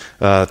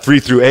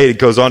 through 8, it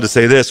goes on to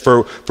say this,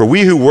 for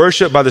we who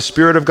worship by the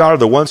Spirit of God are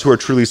the ones who are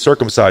truly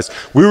circumcised.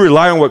 We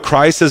rely on what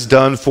Christ has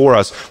done for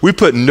us. We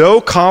put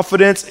no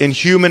confidence in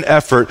human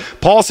effort.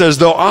 Paul says,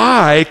 though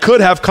I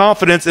could have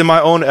confidence in my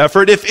own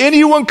effort, if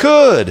anyone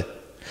could.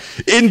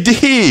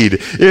 Indeed,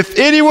 if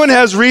anyone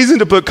has reason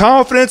to put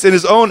confidence in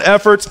his own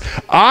efforts,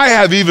 I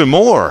have even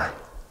more.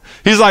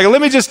 He's like,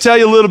 let me just tell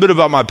you a little bit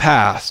about my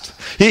past.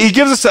 He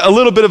gives us a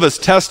little bit of his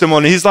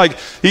testimony. He's going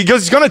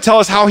to tell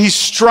us how he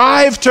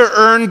strived to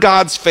earn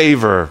God's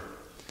favor.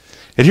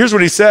 And here's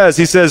what he says.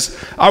 He says,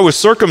 I was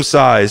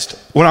circumcised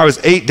when I was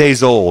 8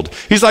 days old.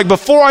 He's like,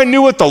 before I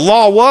knew what the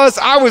law was,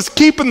 I was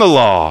keeping the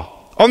law.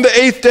 On the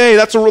 8th day,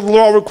 that's what the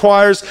law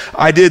requires.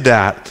 I did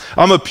that.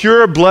 I'm a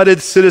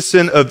pure-blooded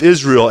citizen of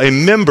Israel, a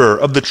member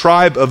of the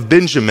tribe of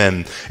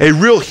Benjamin, a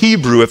real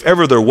Hebrew if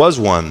ever there was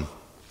one.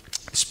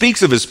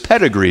 Speaks of his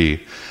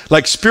pedigree.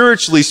 Like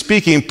spiritually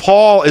speaking,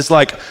 Paul is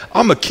like,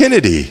 I'm a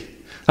Kennedy.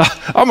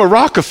 I'm a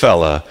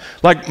Rockefeller.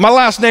 Like, my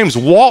last name's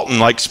Walton.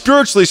 Like,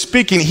 spiritually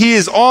speaking, he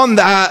is on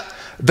that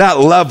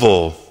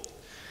level.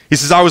 He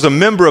says, I was a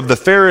member of the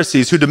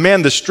Pharisees who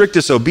demand the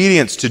strictest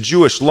obedience to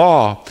Jewish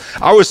law.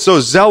 I was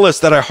so zealous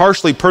that I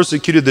harshly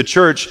persecuted the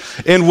church,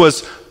 and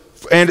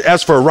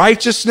as for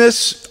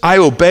righteousness, I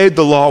obeyed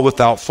the law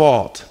without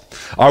fault.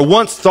 I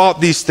once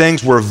thought these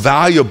things were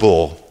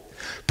valuable,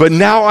 but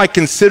now I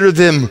consider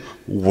them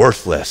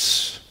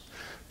worthless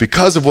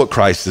because of what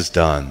Christ has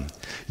done.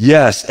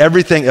 Yes,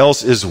 everything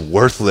else is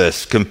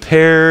worthless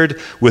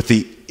compared with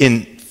the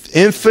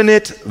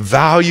infinite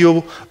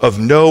value of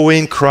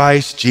knowing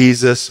Christ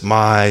Jesus,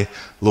 my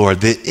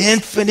Lord. The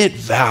infinite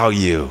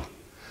value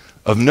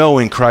of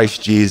knowing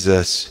Christ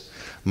Jesus,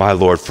 my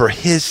Lord. For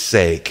his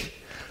sake,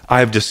 I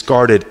have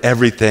discarded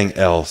everything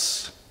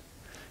else.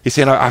 He's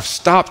saying, I've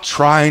stopped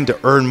trying to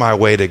earn my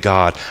way to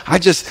God.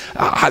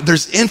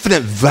 There's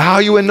infinite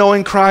value in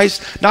knowing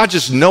Christ, not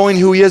just knowing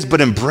who he is, but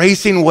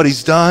embracing what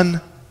he's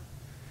done.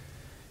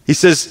 He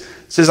says,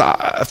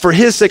 for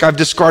his sake, I've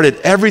discarded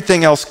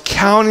everything else,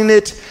 counting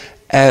it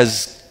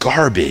as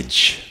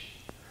garbage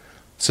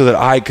so that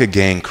I could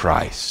gain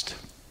Christ.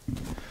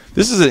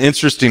 This is an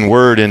interesting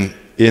word in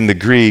the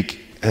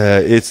Greek.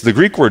 It's the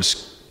Greek word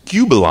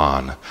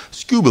skubalon.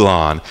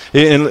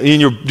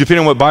 Depending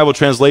on what Bible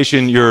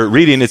translation you're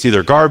reading, it's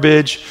either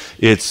garbage,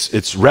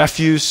 it's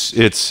refuse,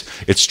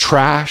 it's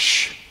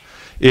trash,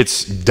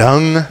 it's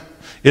dung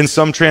in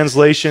some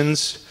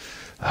translations.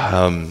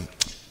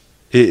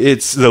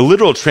 It's the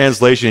literal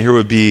translation here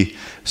would be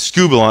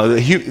skubalon.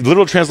 The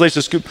literal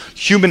translation of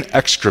human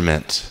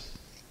excrement.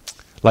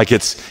 Like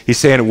he's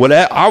saying,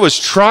 I was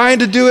trying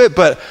to do it,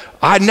 but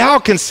I now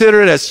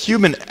consider it as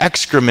human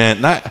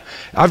excrement. And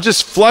I'm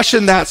just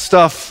flushing that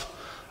stuff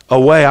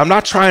away. I'm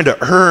not trying to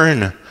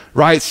earn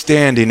right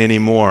standing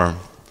anymore.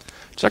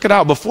 Check it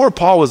out. Before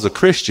Paul was a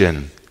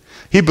Christian,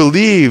 he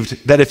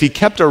believed that if he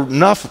kept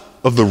enough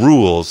of the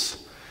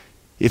rules,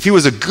 if he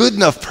was a good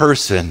enough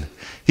person,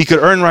 he could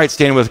earn right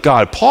standing with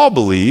God. Paul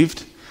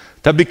believed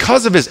that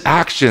because of his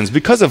actions,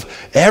 because of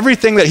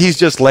everything that he's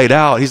just laid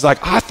out, he's like,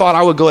 I thought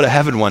I would go to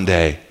heaven one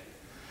day.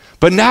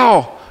 But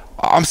now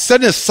I'm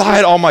setting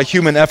aside all my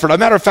human effort. As a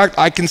matter of fact,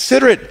 I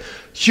consider it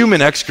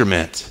human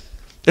excrement.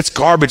 It's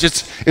garbage.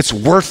 It's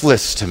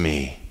worthless to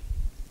me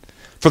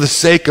for the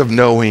sake of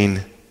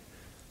knowing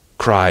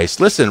Christ.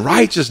 Listen,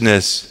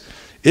 righteousness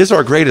is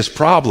our greatest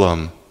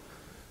problem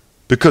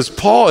because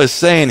Paul is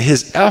saying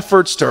his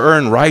efforts to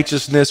earn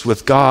righteousness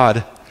with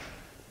God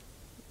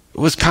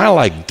was kind of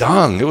like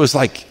dung. It was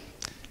like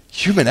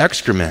human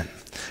excrement.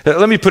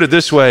 Let me put it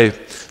this way.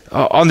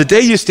 On the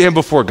day you stand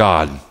before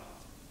God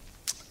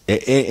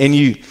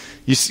and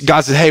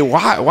God said, hey,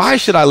 why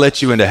should I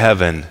let you into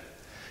heaven?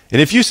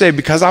 And if you say,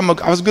 because I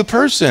was a good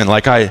person,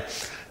 like I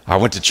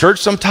went to church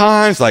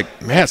sometimes,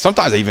 like, man,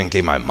 sometimes I even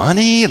gave my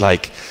money,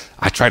 like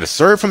I tried to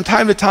serve from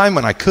time to time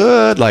when I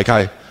could, like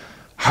I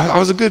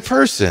was a good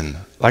person,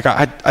 like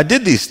I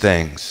did these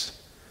things.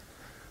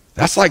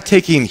 That's like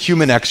taking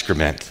human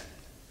excrement,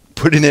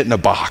 putting it in a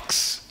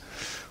box,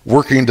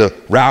 working to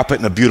wrap it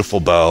in a beautiful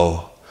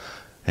bow.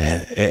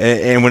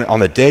 And when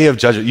on the day of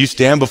judgment, you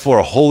stand before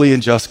a holy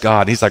and just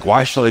God, and he's like,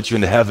 why shall I let you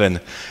into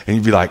heaven? And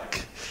you'd be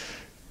like,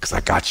 because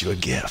I got you a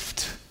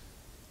gift.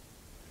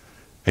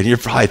 And you're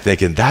probably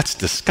thinking, that's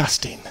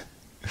disgusting.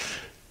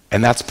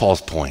 And that's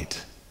Paul's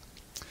point.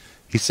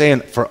 He's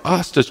saying for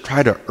us to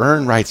try to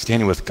earn right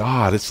standing with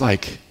God, it's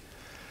like,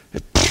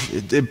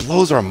 it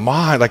blows our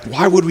mind. Like,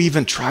 why would we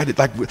even try to,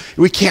 like,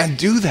 we can't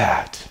do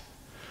that.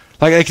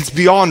 Like it's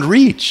beyond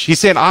reach. He's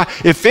saying,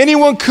 if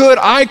anyone could,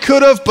 I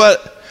could have,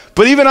 but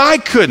even I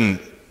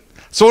couldn't.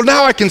 So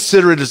now I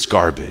consider it as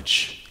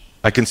garbage.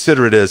 I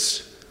consider it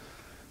as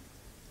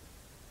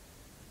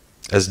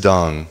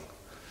dung.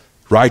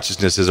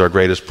 Righteousness is our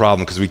greatest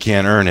problem because we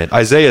can't earn it.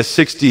 Isaiah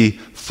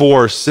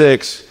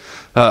 64:6,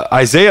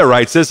 Isaiah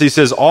writes this. He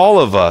says, all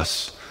of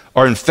us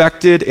are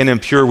infected and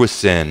impure with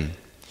sin.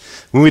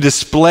 When we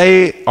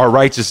display our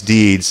righteous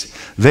deeds,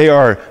 they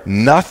are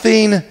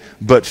nothing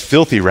but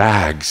filthy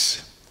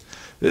rags.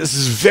 This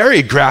is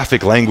very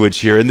graphic language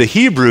here. In the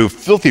Hebrew,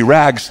 filthy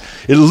rags,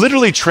 it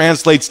literally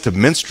translates to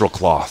menstrual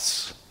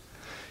cloths.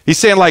 He's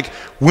saying, like,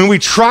 when we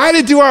try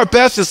to do our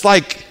best, it's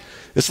like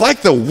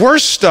the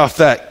worst stuff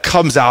that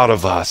comes out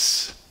of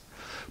us.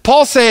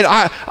 Paul's saying,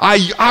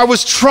 I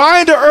was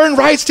trying to earn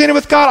right standing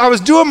with God. I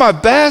was doing my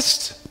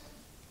best.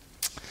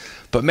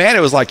 But man, it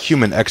was like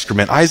human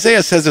excrement.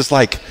 Isaiah says it's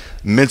like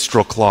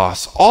menstrual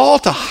cloths, all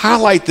to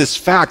highlight this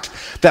fact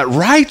that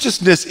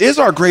righteousness is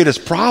our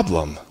greatest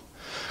problem.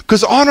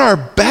 Because on our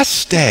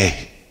best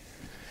day,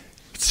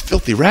 it's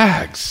filthy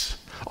rags.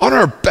 On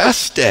our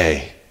best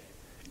day,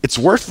 it's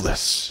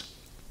worthless.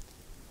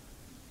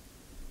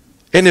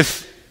 And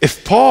if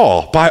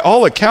Paul, by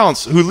all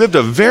accounts, who lived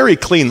a very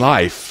clean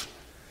life,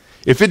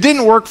 if it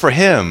didn't work for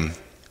him,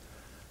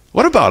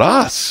 what about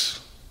us?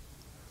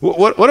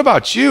 What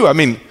about you? I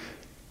mean,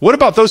 what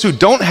about those who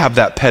don't have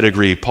that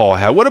pedigree Paul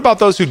had? What about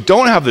those who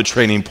don't have the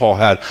training Paul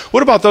had?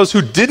 What about those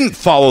who didn't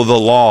follow the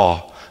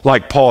law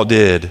like Paul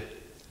did?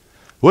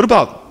 What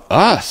about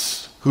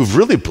us? who've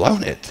really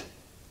blown it.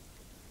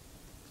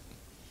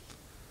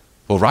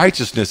 Well,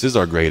 righteousness is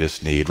our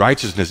greatest need.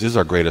 Righteousness is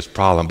our greatest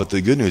problem. But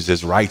the good news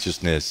is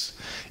righteousness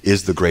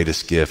is the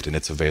greatest gift, and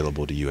it's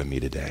available to you and me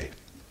today.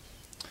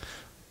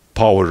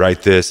 Paul would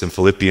write this in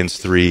Philippians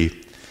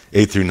 3,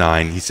 8 through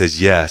 9. He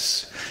says,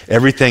 yes,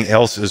 everything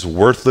else is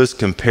worthless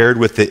compared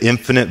with the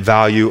infinite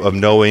value of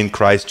knowing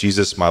Christ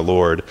Jesus my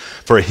Lord.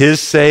 For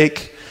his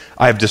sake,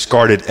 I have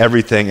discarded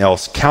everything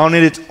else,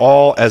 counted it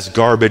all as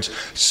garbage,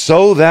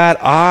 so that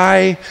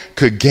I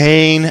could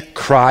gain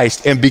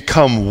Christ and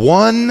become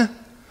one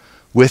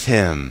with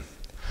him.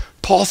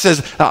 Paul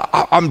says,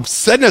 I'm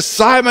setting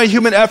aside my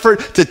human effort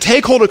to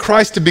take hold of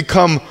Christ, to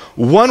become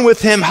one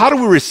with him. How do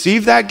we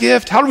receive that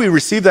gift? How do we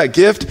receive that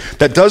gift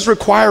that does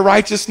require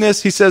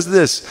righteousness? He says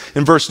this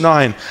in verse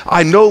 9,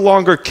 I no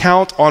longer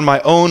count on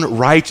my own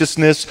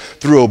righteousness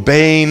through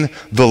obeying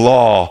the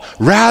law.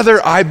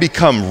 Rather, I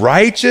become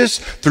righteous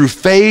through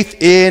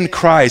faith in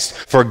Christ.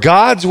 For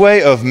God's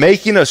way of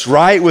making us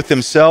right with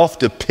himself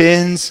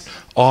depends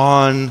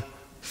on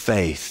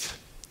faith.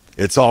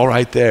 It's all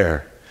right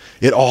there.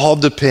 It all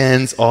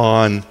depends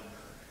on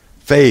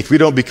faith. We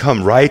don't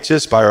become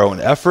righteous by our own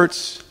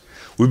efforts.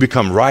 We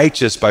become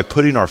righteous by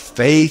putting our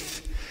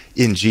faith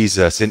in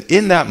Jesus. And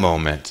in that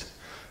moment,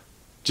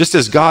 just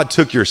as God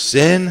took your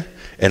sin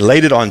and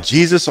laid it on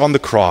Jesus on the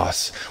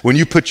cross, when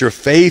you put your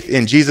faith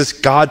in Jesus,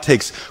 God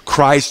takes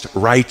Christ's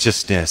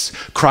righteousness,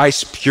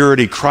 Christ's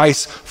purity,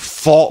 Christ's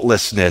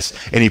faultlessness,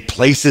 and he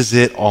places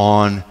it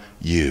on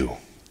you.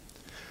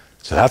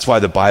 So that's why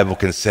the Bible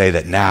can say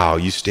that now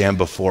you stand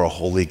before a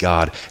holy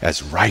God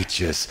as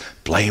righteous,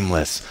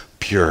 blameless,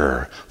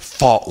 pure,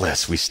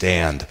 faultless. We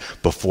stand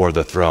before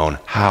the throne.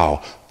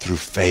 How? Through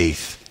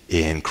faith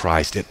in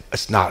Christ.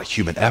 It's not a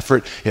human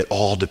effort. It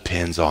all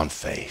depends on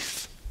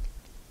faith.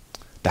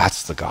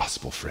 That's the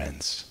gospel,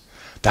 friends.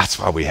 That's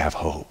why we have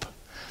hope.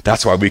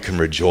 That's why we can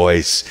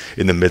rejoice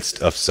in the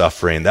midst of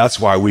suffering. That's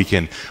why we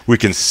can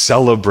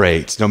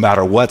celebrate no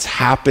matter what's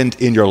happened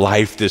in your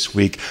life this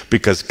week,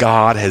 because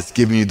God has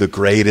given you the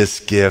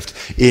greatest gift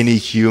any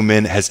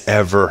human has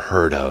ever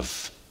heard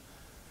of.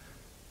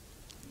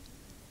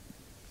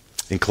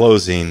 In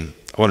closing,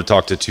 I want to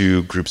talk to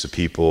two groups of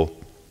people.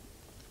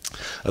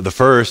 The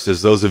first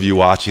is those of you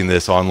watching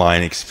this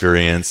online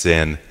experience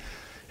and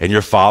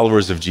you're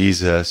followers of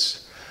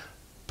Jesus,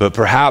 but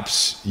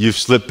perhaps you've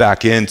slipped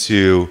back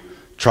into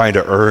trying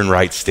to earn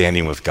right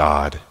standing with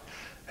God.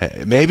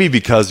 Maybe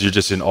because you're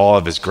just in awe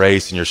of his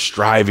grace and you're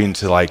striving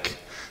to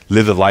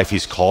live the life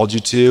he's called you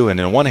to. And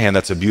on one hand,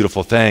 that's a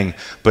beautiful thing.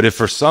 But if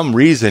for some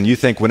reason you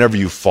think whenever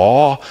you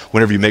fall,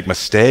 whenever you make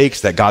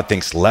mistakes, that God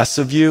thinks less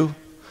of you,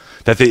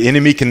 that the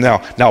enemy can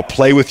now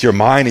play with your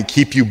mind and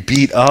keep you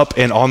beat up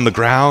and on the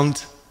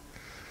ground,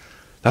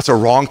 that's a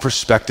wrong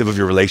perspective of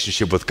your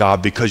relationship with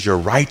God, because your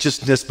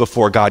righteousness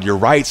before God, your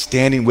right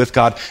standing with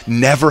God,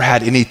 never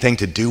had anything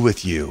to do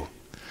with you.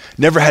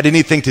 Never had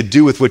anything to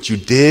do with what you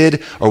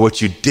did or what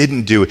you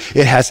didn't do.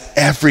 It has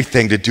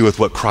everything to do with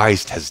what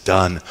Christ has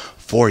done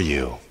for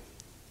you.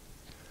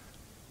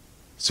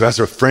 So as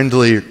a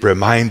friendly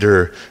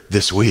reminder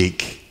this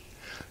week,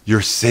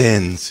 your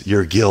sins,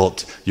 your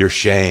guilt, your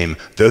shame,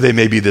 though they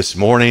may be this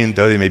morning,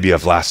 though they may be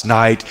of last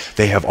night,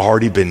 they have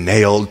already been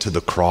nailed to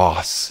the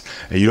cross,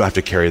 and you don't have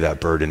to carry that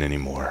burden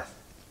anymore.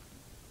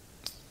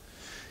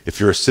 If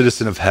you're a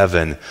citizen of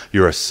heaven,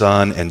 you're a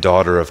son and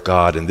daughter of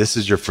God, and this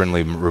is your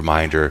friendly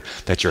reminder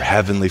that your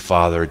heavenly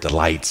Father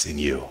delights in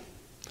you.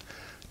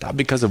 Not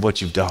because of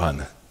what you've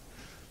done,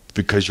 but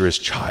because you're his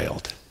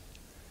child.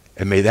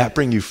 And may that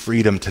bring you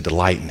freedom to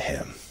delight in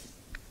him.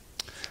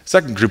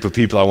 Second group of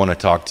people I want to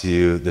talk to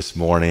you this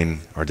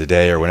morning or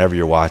today or whenever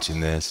you're watching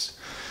this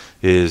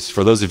is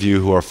for those of you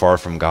who are far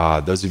from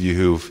God, those of you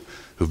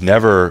who've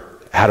never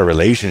had a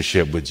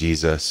relationship with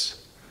Jesus.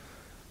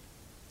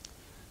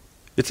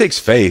 It takes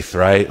faith,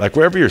 right?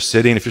 Wherever you're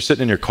sitting, if you're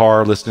sitting in your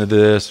car listening to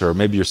this, or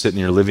maybe you're sitting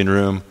in your living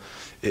room,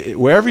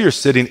 wherever you're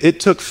sitting, it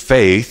took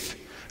faith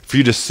for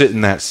you to sit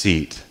in that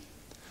seat.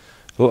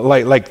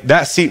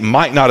 That seat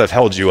might not have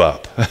held you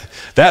up.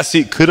 That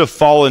seat could have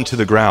fallen to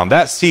the ground.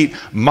 That seat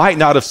might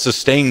not have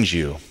sustained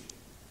you.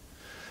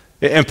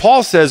 And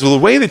Paul says, well, the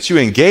way that you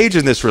engage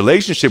in this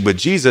relationship with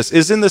Jesus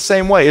is in the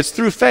same way. It's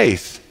through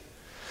faith.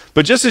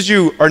 But just as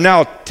you are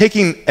now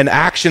taking an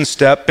action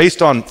step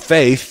based on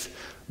faith,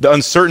 the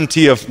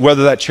uncertainty of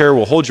whether that chair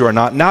will hold you or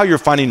not, now you're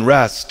finding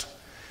rest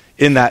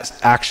in that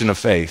action of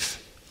faith.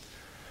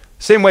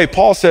 Same way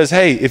Paul says,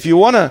 hey, if you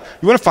want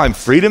to find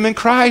freedom in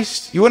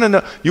Christ, you want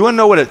to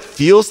know what it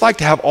feels like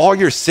to have all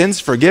your sins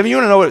forgiven, you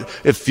want to know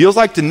what it feels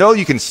like to know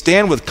you can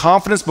stand with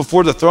confidence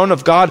before the throne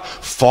of God,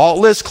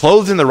 faultless,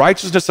 clothed in the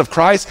righteousness of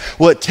Christ.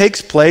 Well, it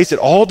takes place, it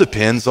all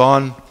depends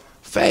on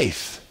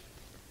faith.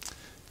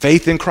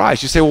 Faith in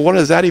Christ. You say, well, what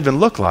does that even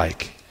look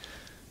like?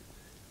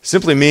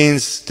 Simply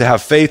means to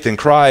have faith in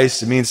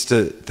Christ. It means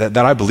that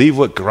I believe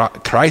what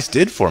Christ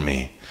did for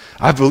me.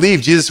 I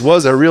believe Jesus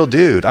was a real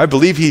dude. I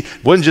believe he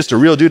wasn't just a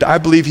real dude. I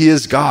believe he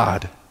is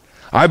God.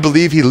 I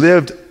believe he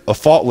lived a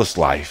faultless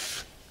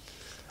life.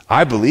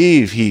 I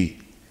believe he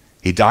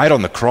He died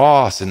on the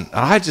cross, and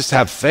I just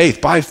have faith.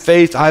 By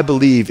faith, I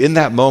believe in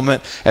that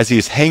moment as he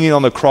is hanging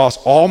on the cross,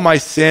 all my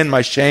sin,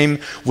 my shame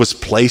was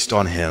placed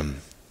on him.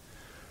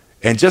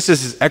 And just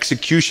as his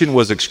execution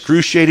was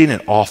excruciating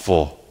and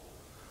awful,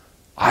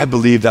 I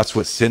believe that's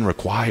what sin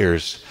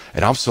requires.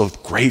 And I'm so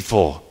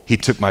grateful he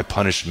took my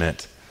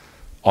punishment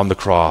on the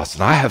cross.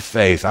 And I have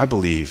faith, I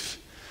believe,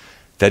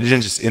 that it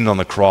didn't just end on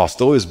the cross.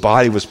 Though his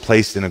body was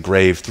placed in a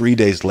grave, 3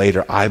 days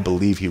later, I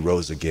believe he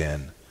rose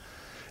again.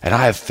 And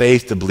I have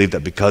faith to believe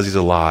that because he's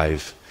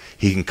alive,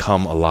 he can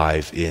come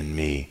alive in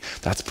me.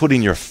 That's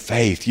putting your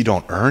faith. You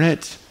don't earn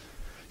it.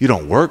 You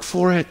don't work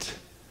for it.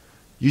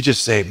 You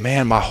just say,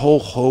 man, my whole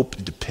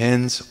hope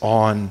depends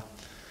on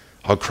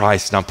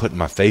Christ, and I'm putting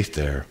my faith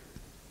there.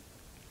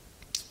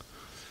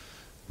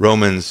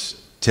 Romans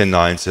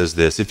 10:9 says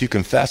this, if you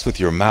confess with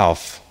your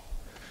mouth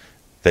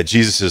that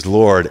Jesus is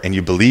Lord and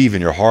you believe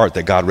in your heart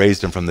that God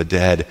raised him from the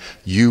dead,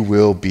 you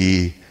will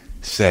be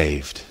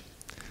saved.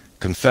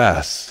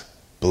 Confess.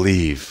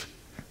 Believe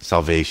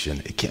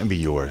salvation. It can be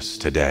yours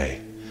today.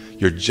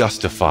 You're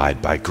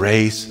justified by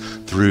grace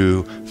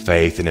through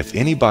faith. And if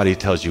anybody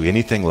tells you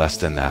anything less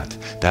than that,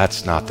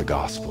 that's not the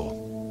gospel.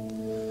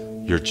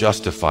 You're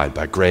justified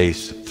by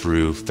grace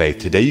through faith.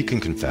 Today you can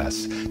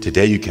confess.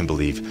 Today you can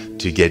believe.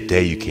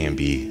 Today you can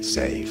be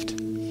saved.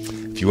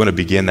 If you want to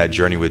begin that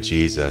journey with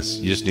Jesus,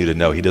 you just need to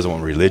know he doesn't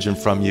want religion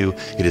from you.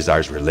 He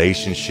desires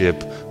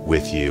relationship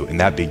with you. And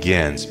that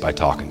begins by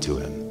talking to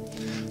him.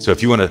 So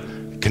if you want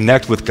to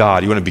connect with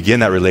God, you want to begin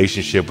that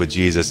relationship with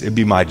Jesus, it'd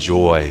be my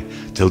joy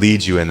to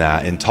lead you in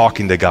that, in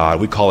talking to God.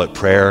 We call it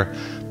prayer,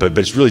 but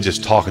it's really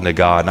just talking to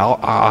God. And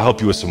I'll help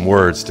you with some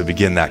words to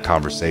begin that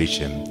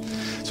conversation.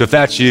 So if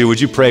that's you,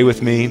 would you pray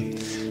with me?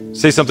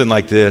 Say something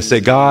like this. Say,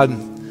 God,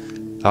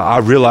 I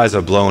realize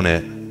I've blown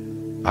it.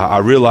 I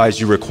realize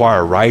you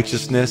require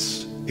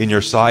righteousness in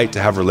your sight to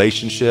have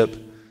relationship.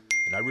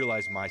 And I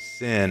realize my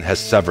sin has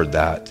severed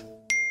that.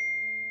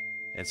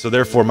 And so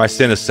therefore my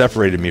sin has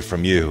separated me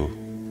from you.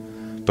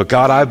 But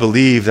God, I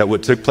believe that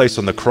what took place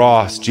on the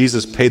cross,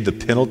 Jesus paid the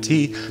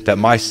penalty that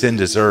my sin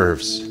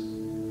deserves.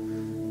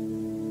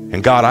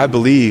 And God, I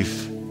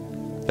believe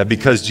that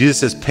because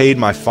Jesus has paid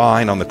my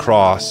fine on the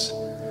cross,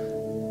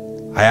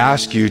 I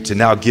ask you to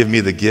now give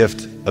me the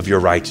gift of your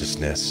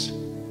righteousness.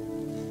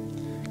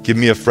 Give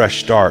me a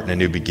fresh start and a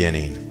new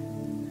beginning.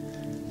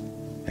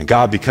 And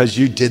God, because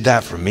you did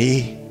that for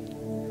me,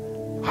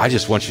 I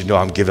just want you to know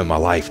I'm giving my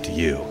life to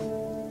you.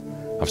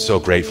 I'm so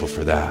grateful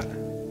for that.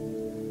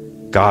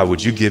 God,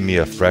 would you give me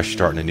a fresh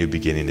start and a new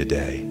beginning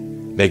today?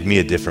 Make me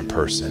a different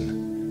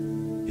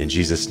person. In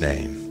Jesus'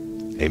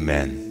 name,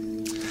 amen.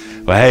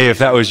 Well, hey, if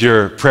that was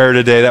your prayer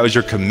today, that was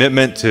your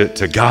commitment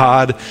to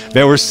God,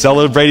 man, we're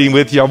celebrating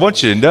with you. I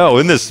want you to know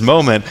in this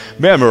moment,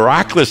 man,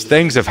 miraculous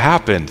things have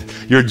happened.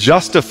 You're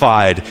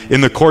justified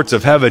in the courts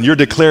of heaven. You're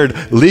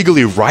declared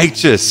legally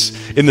righteous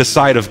in the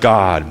sight of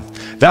God.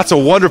 That's a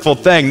wonderful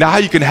thing. Now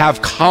you can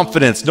have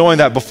confidence knowing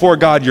that before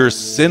God, you're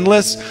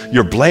sinless,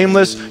 you're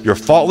blameless, you're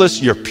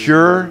faultless, you're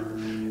pure.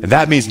 And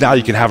that means now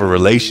you can have a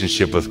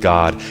relationship with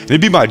God. And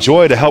it'd be my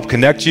joy to help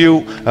connect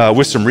you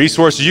with some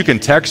resources. You can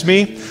text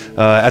me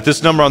at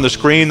this number on the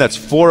screen. That's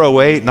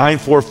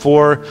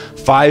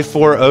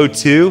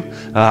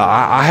 408-944-5402.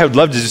 I would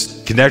love to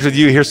just connect with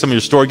you, hear some of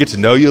your story, get to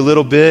know you a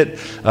little bit.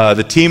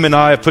 The team and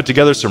I have put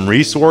together some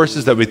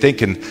resources that we think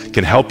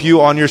can help you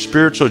on your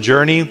spiritual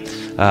journey.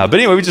 But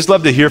anyway, we just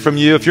love to hear from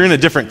you. If you're in a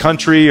different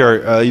country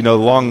or,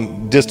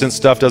 long distance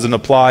stuff doesn't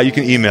apply, you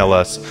can email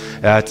us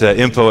at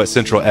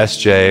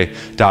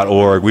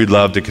info@centralsj.org. We'd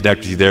love to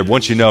connect with you there. But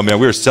once you know, man,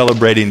 we're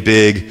celebrating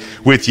big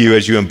with you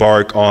as you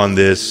embark on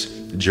this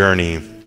journey.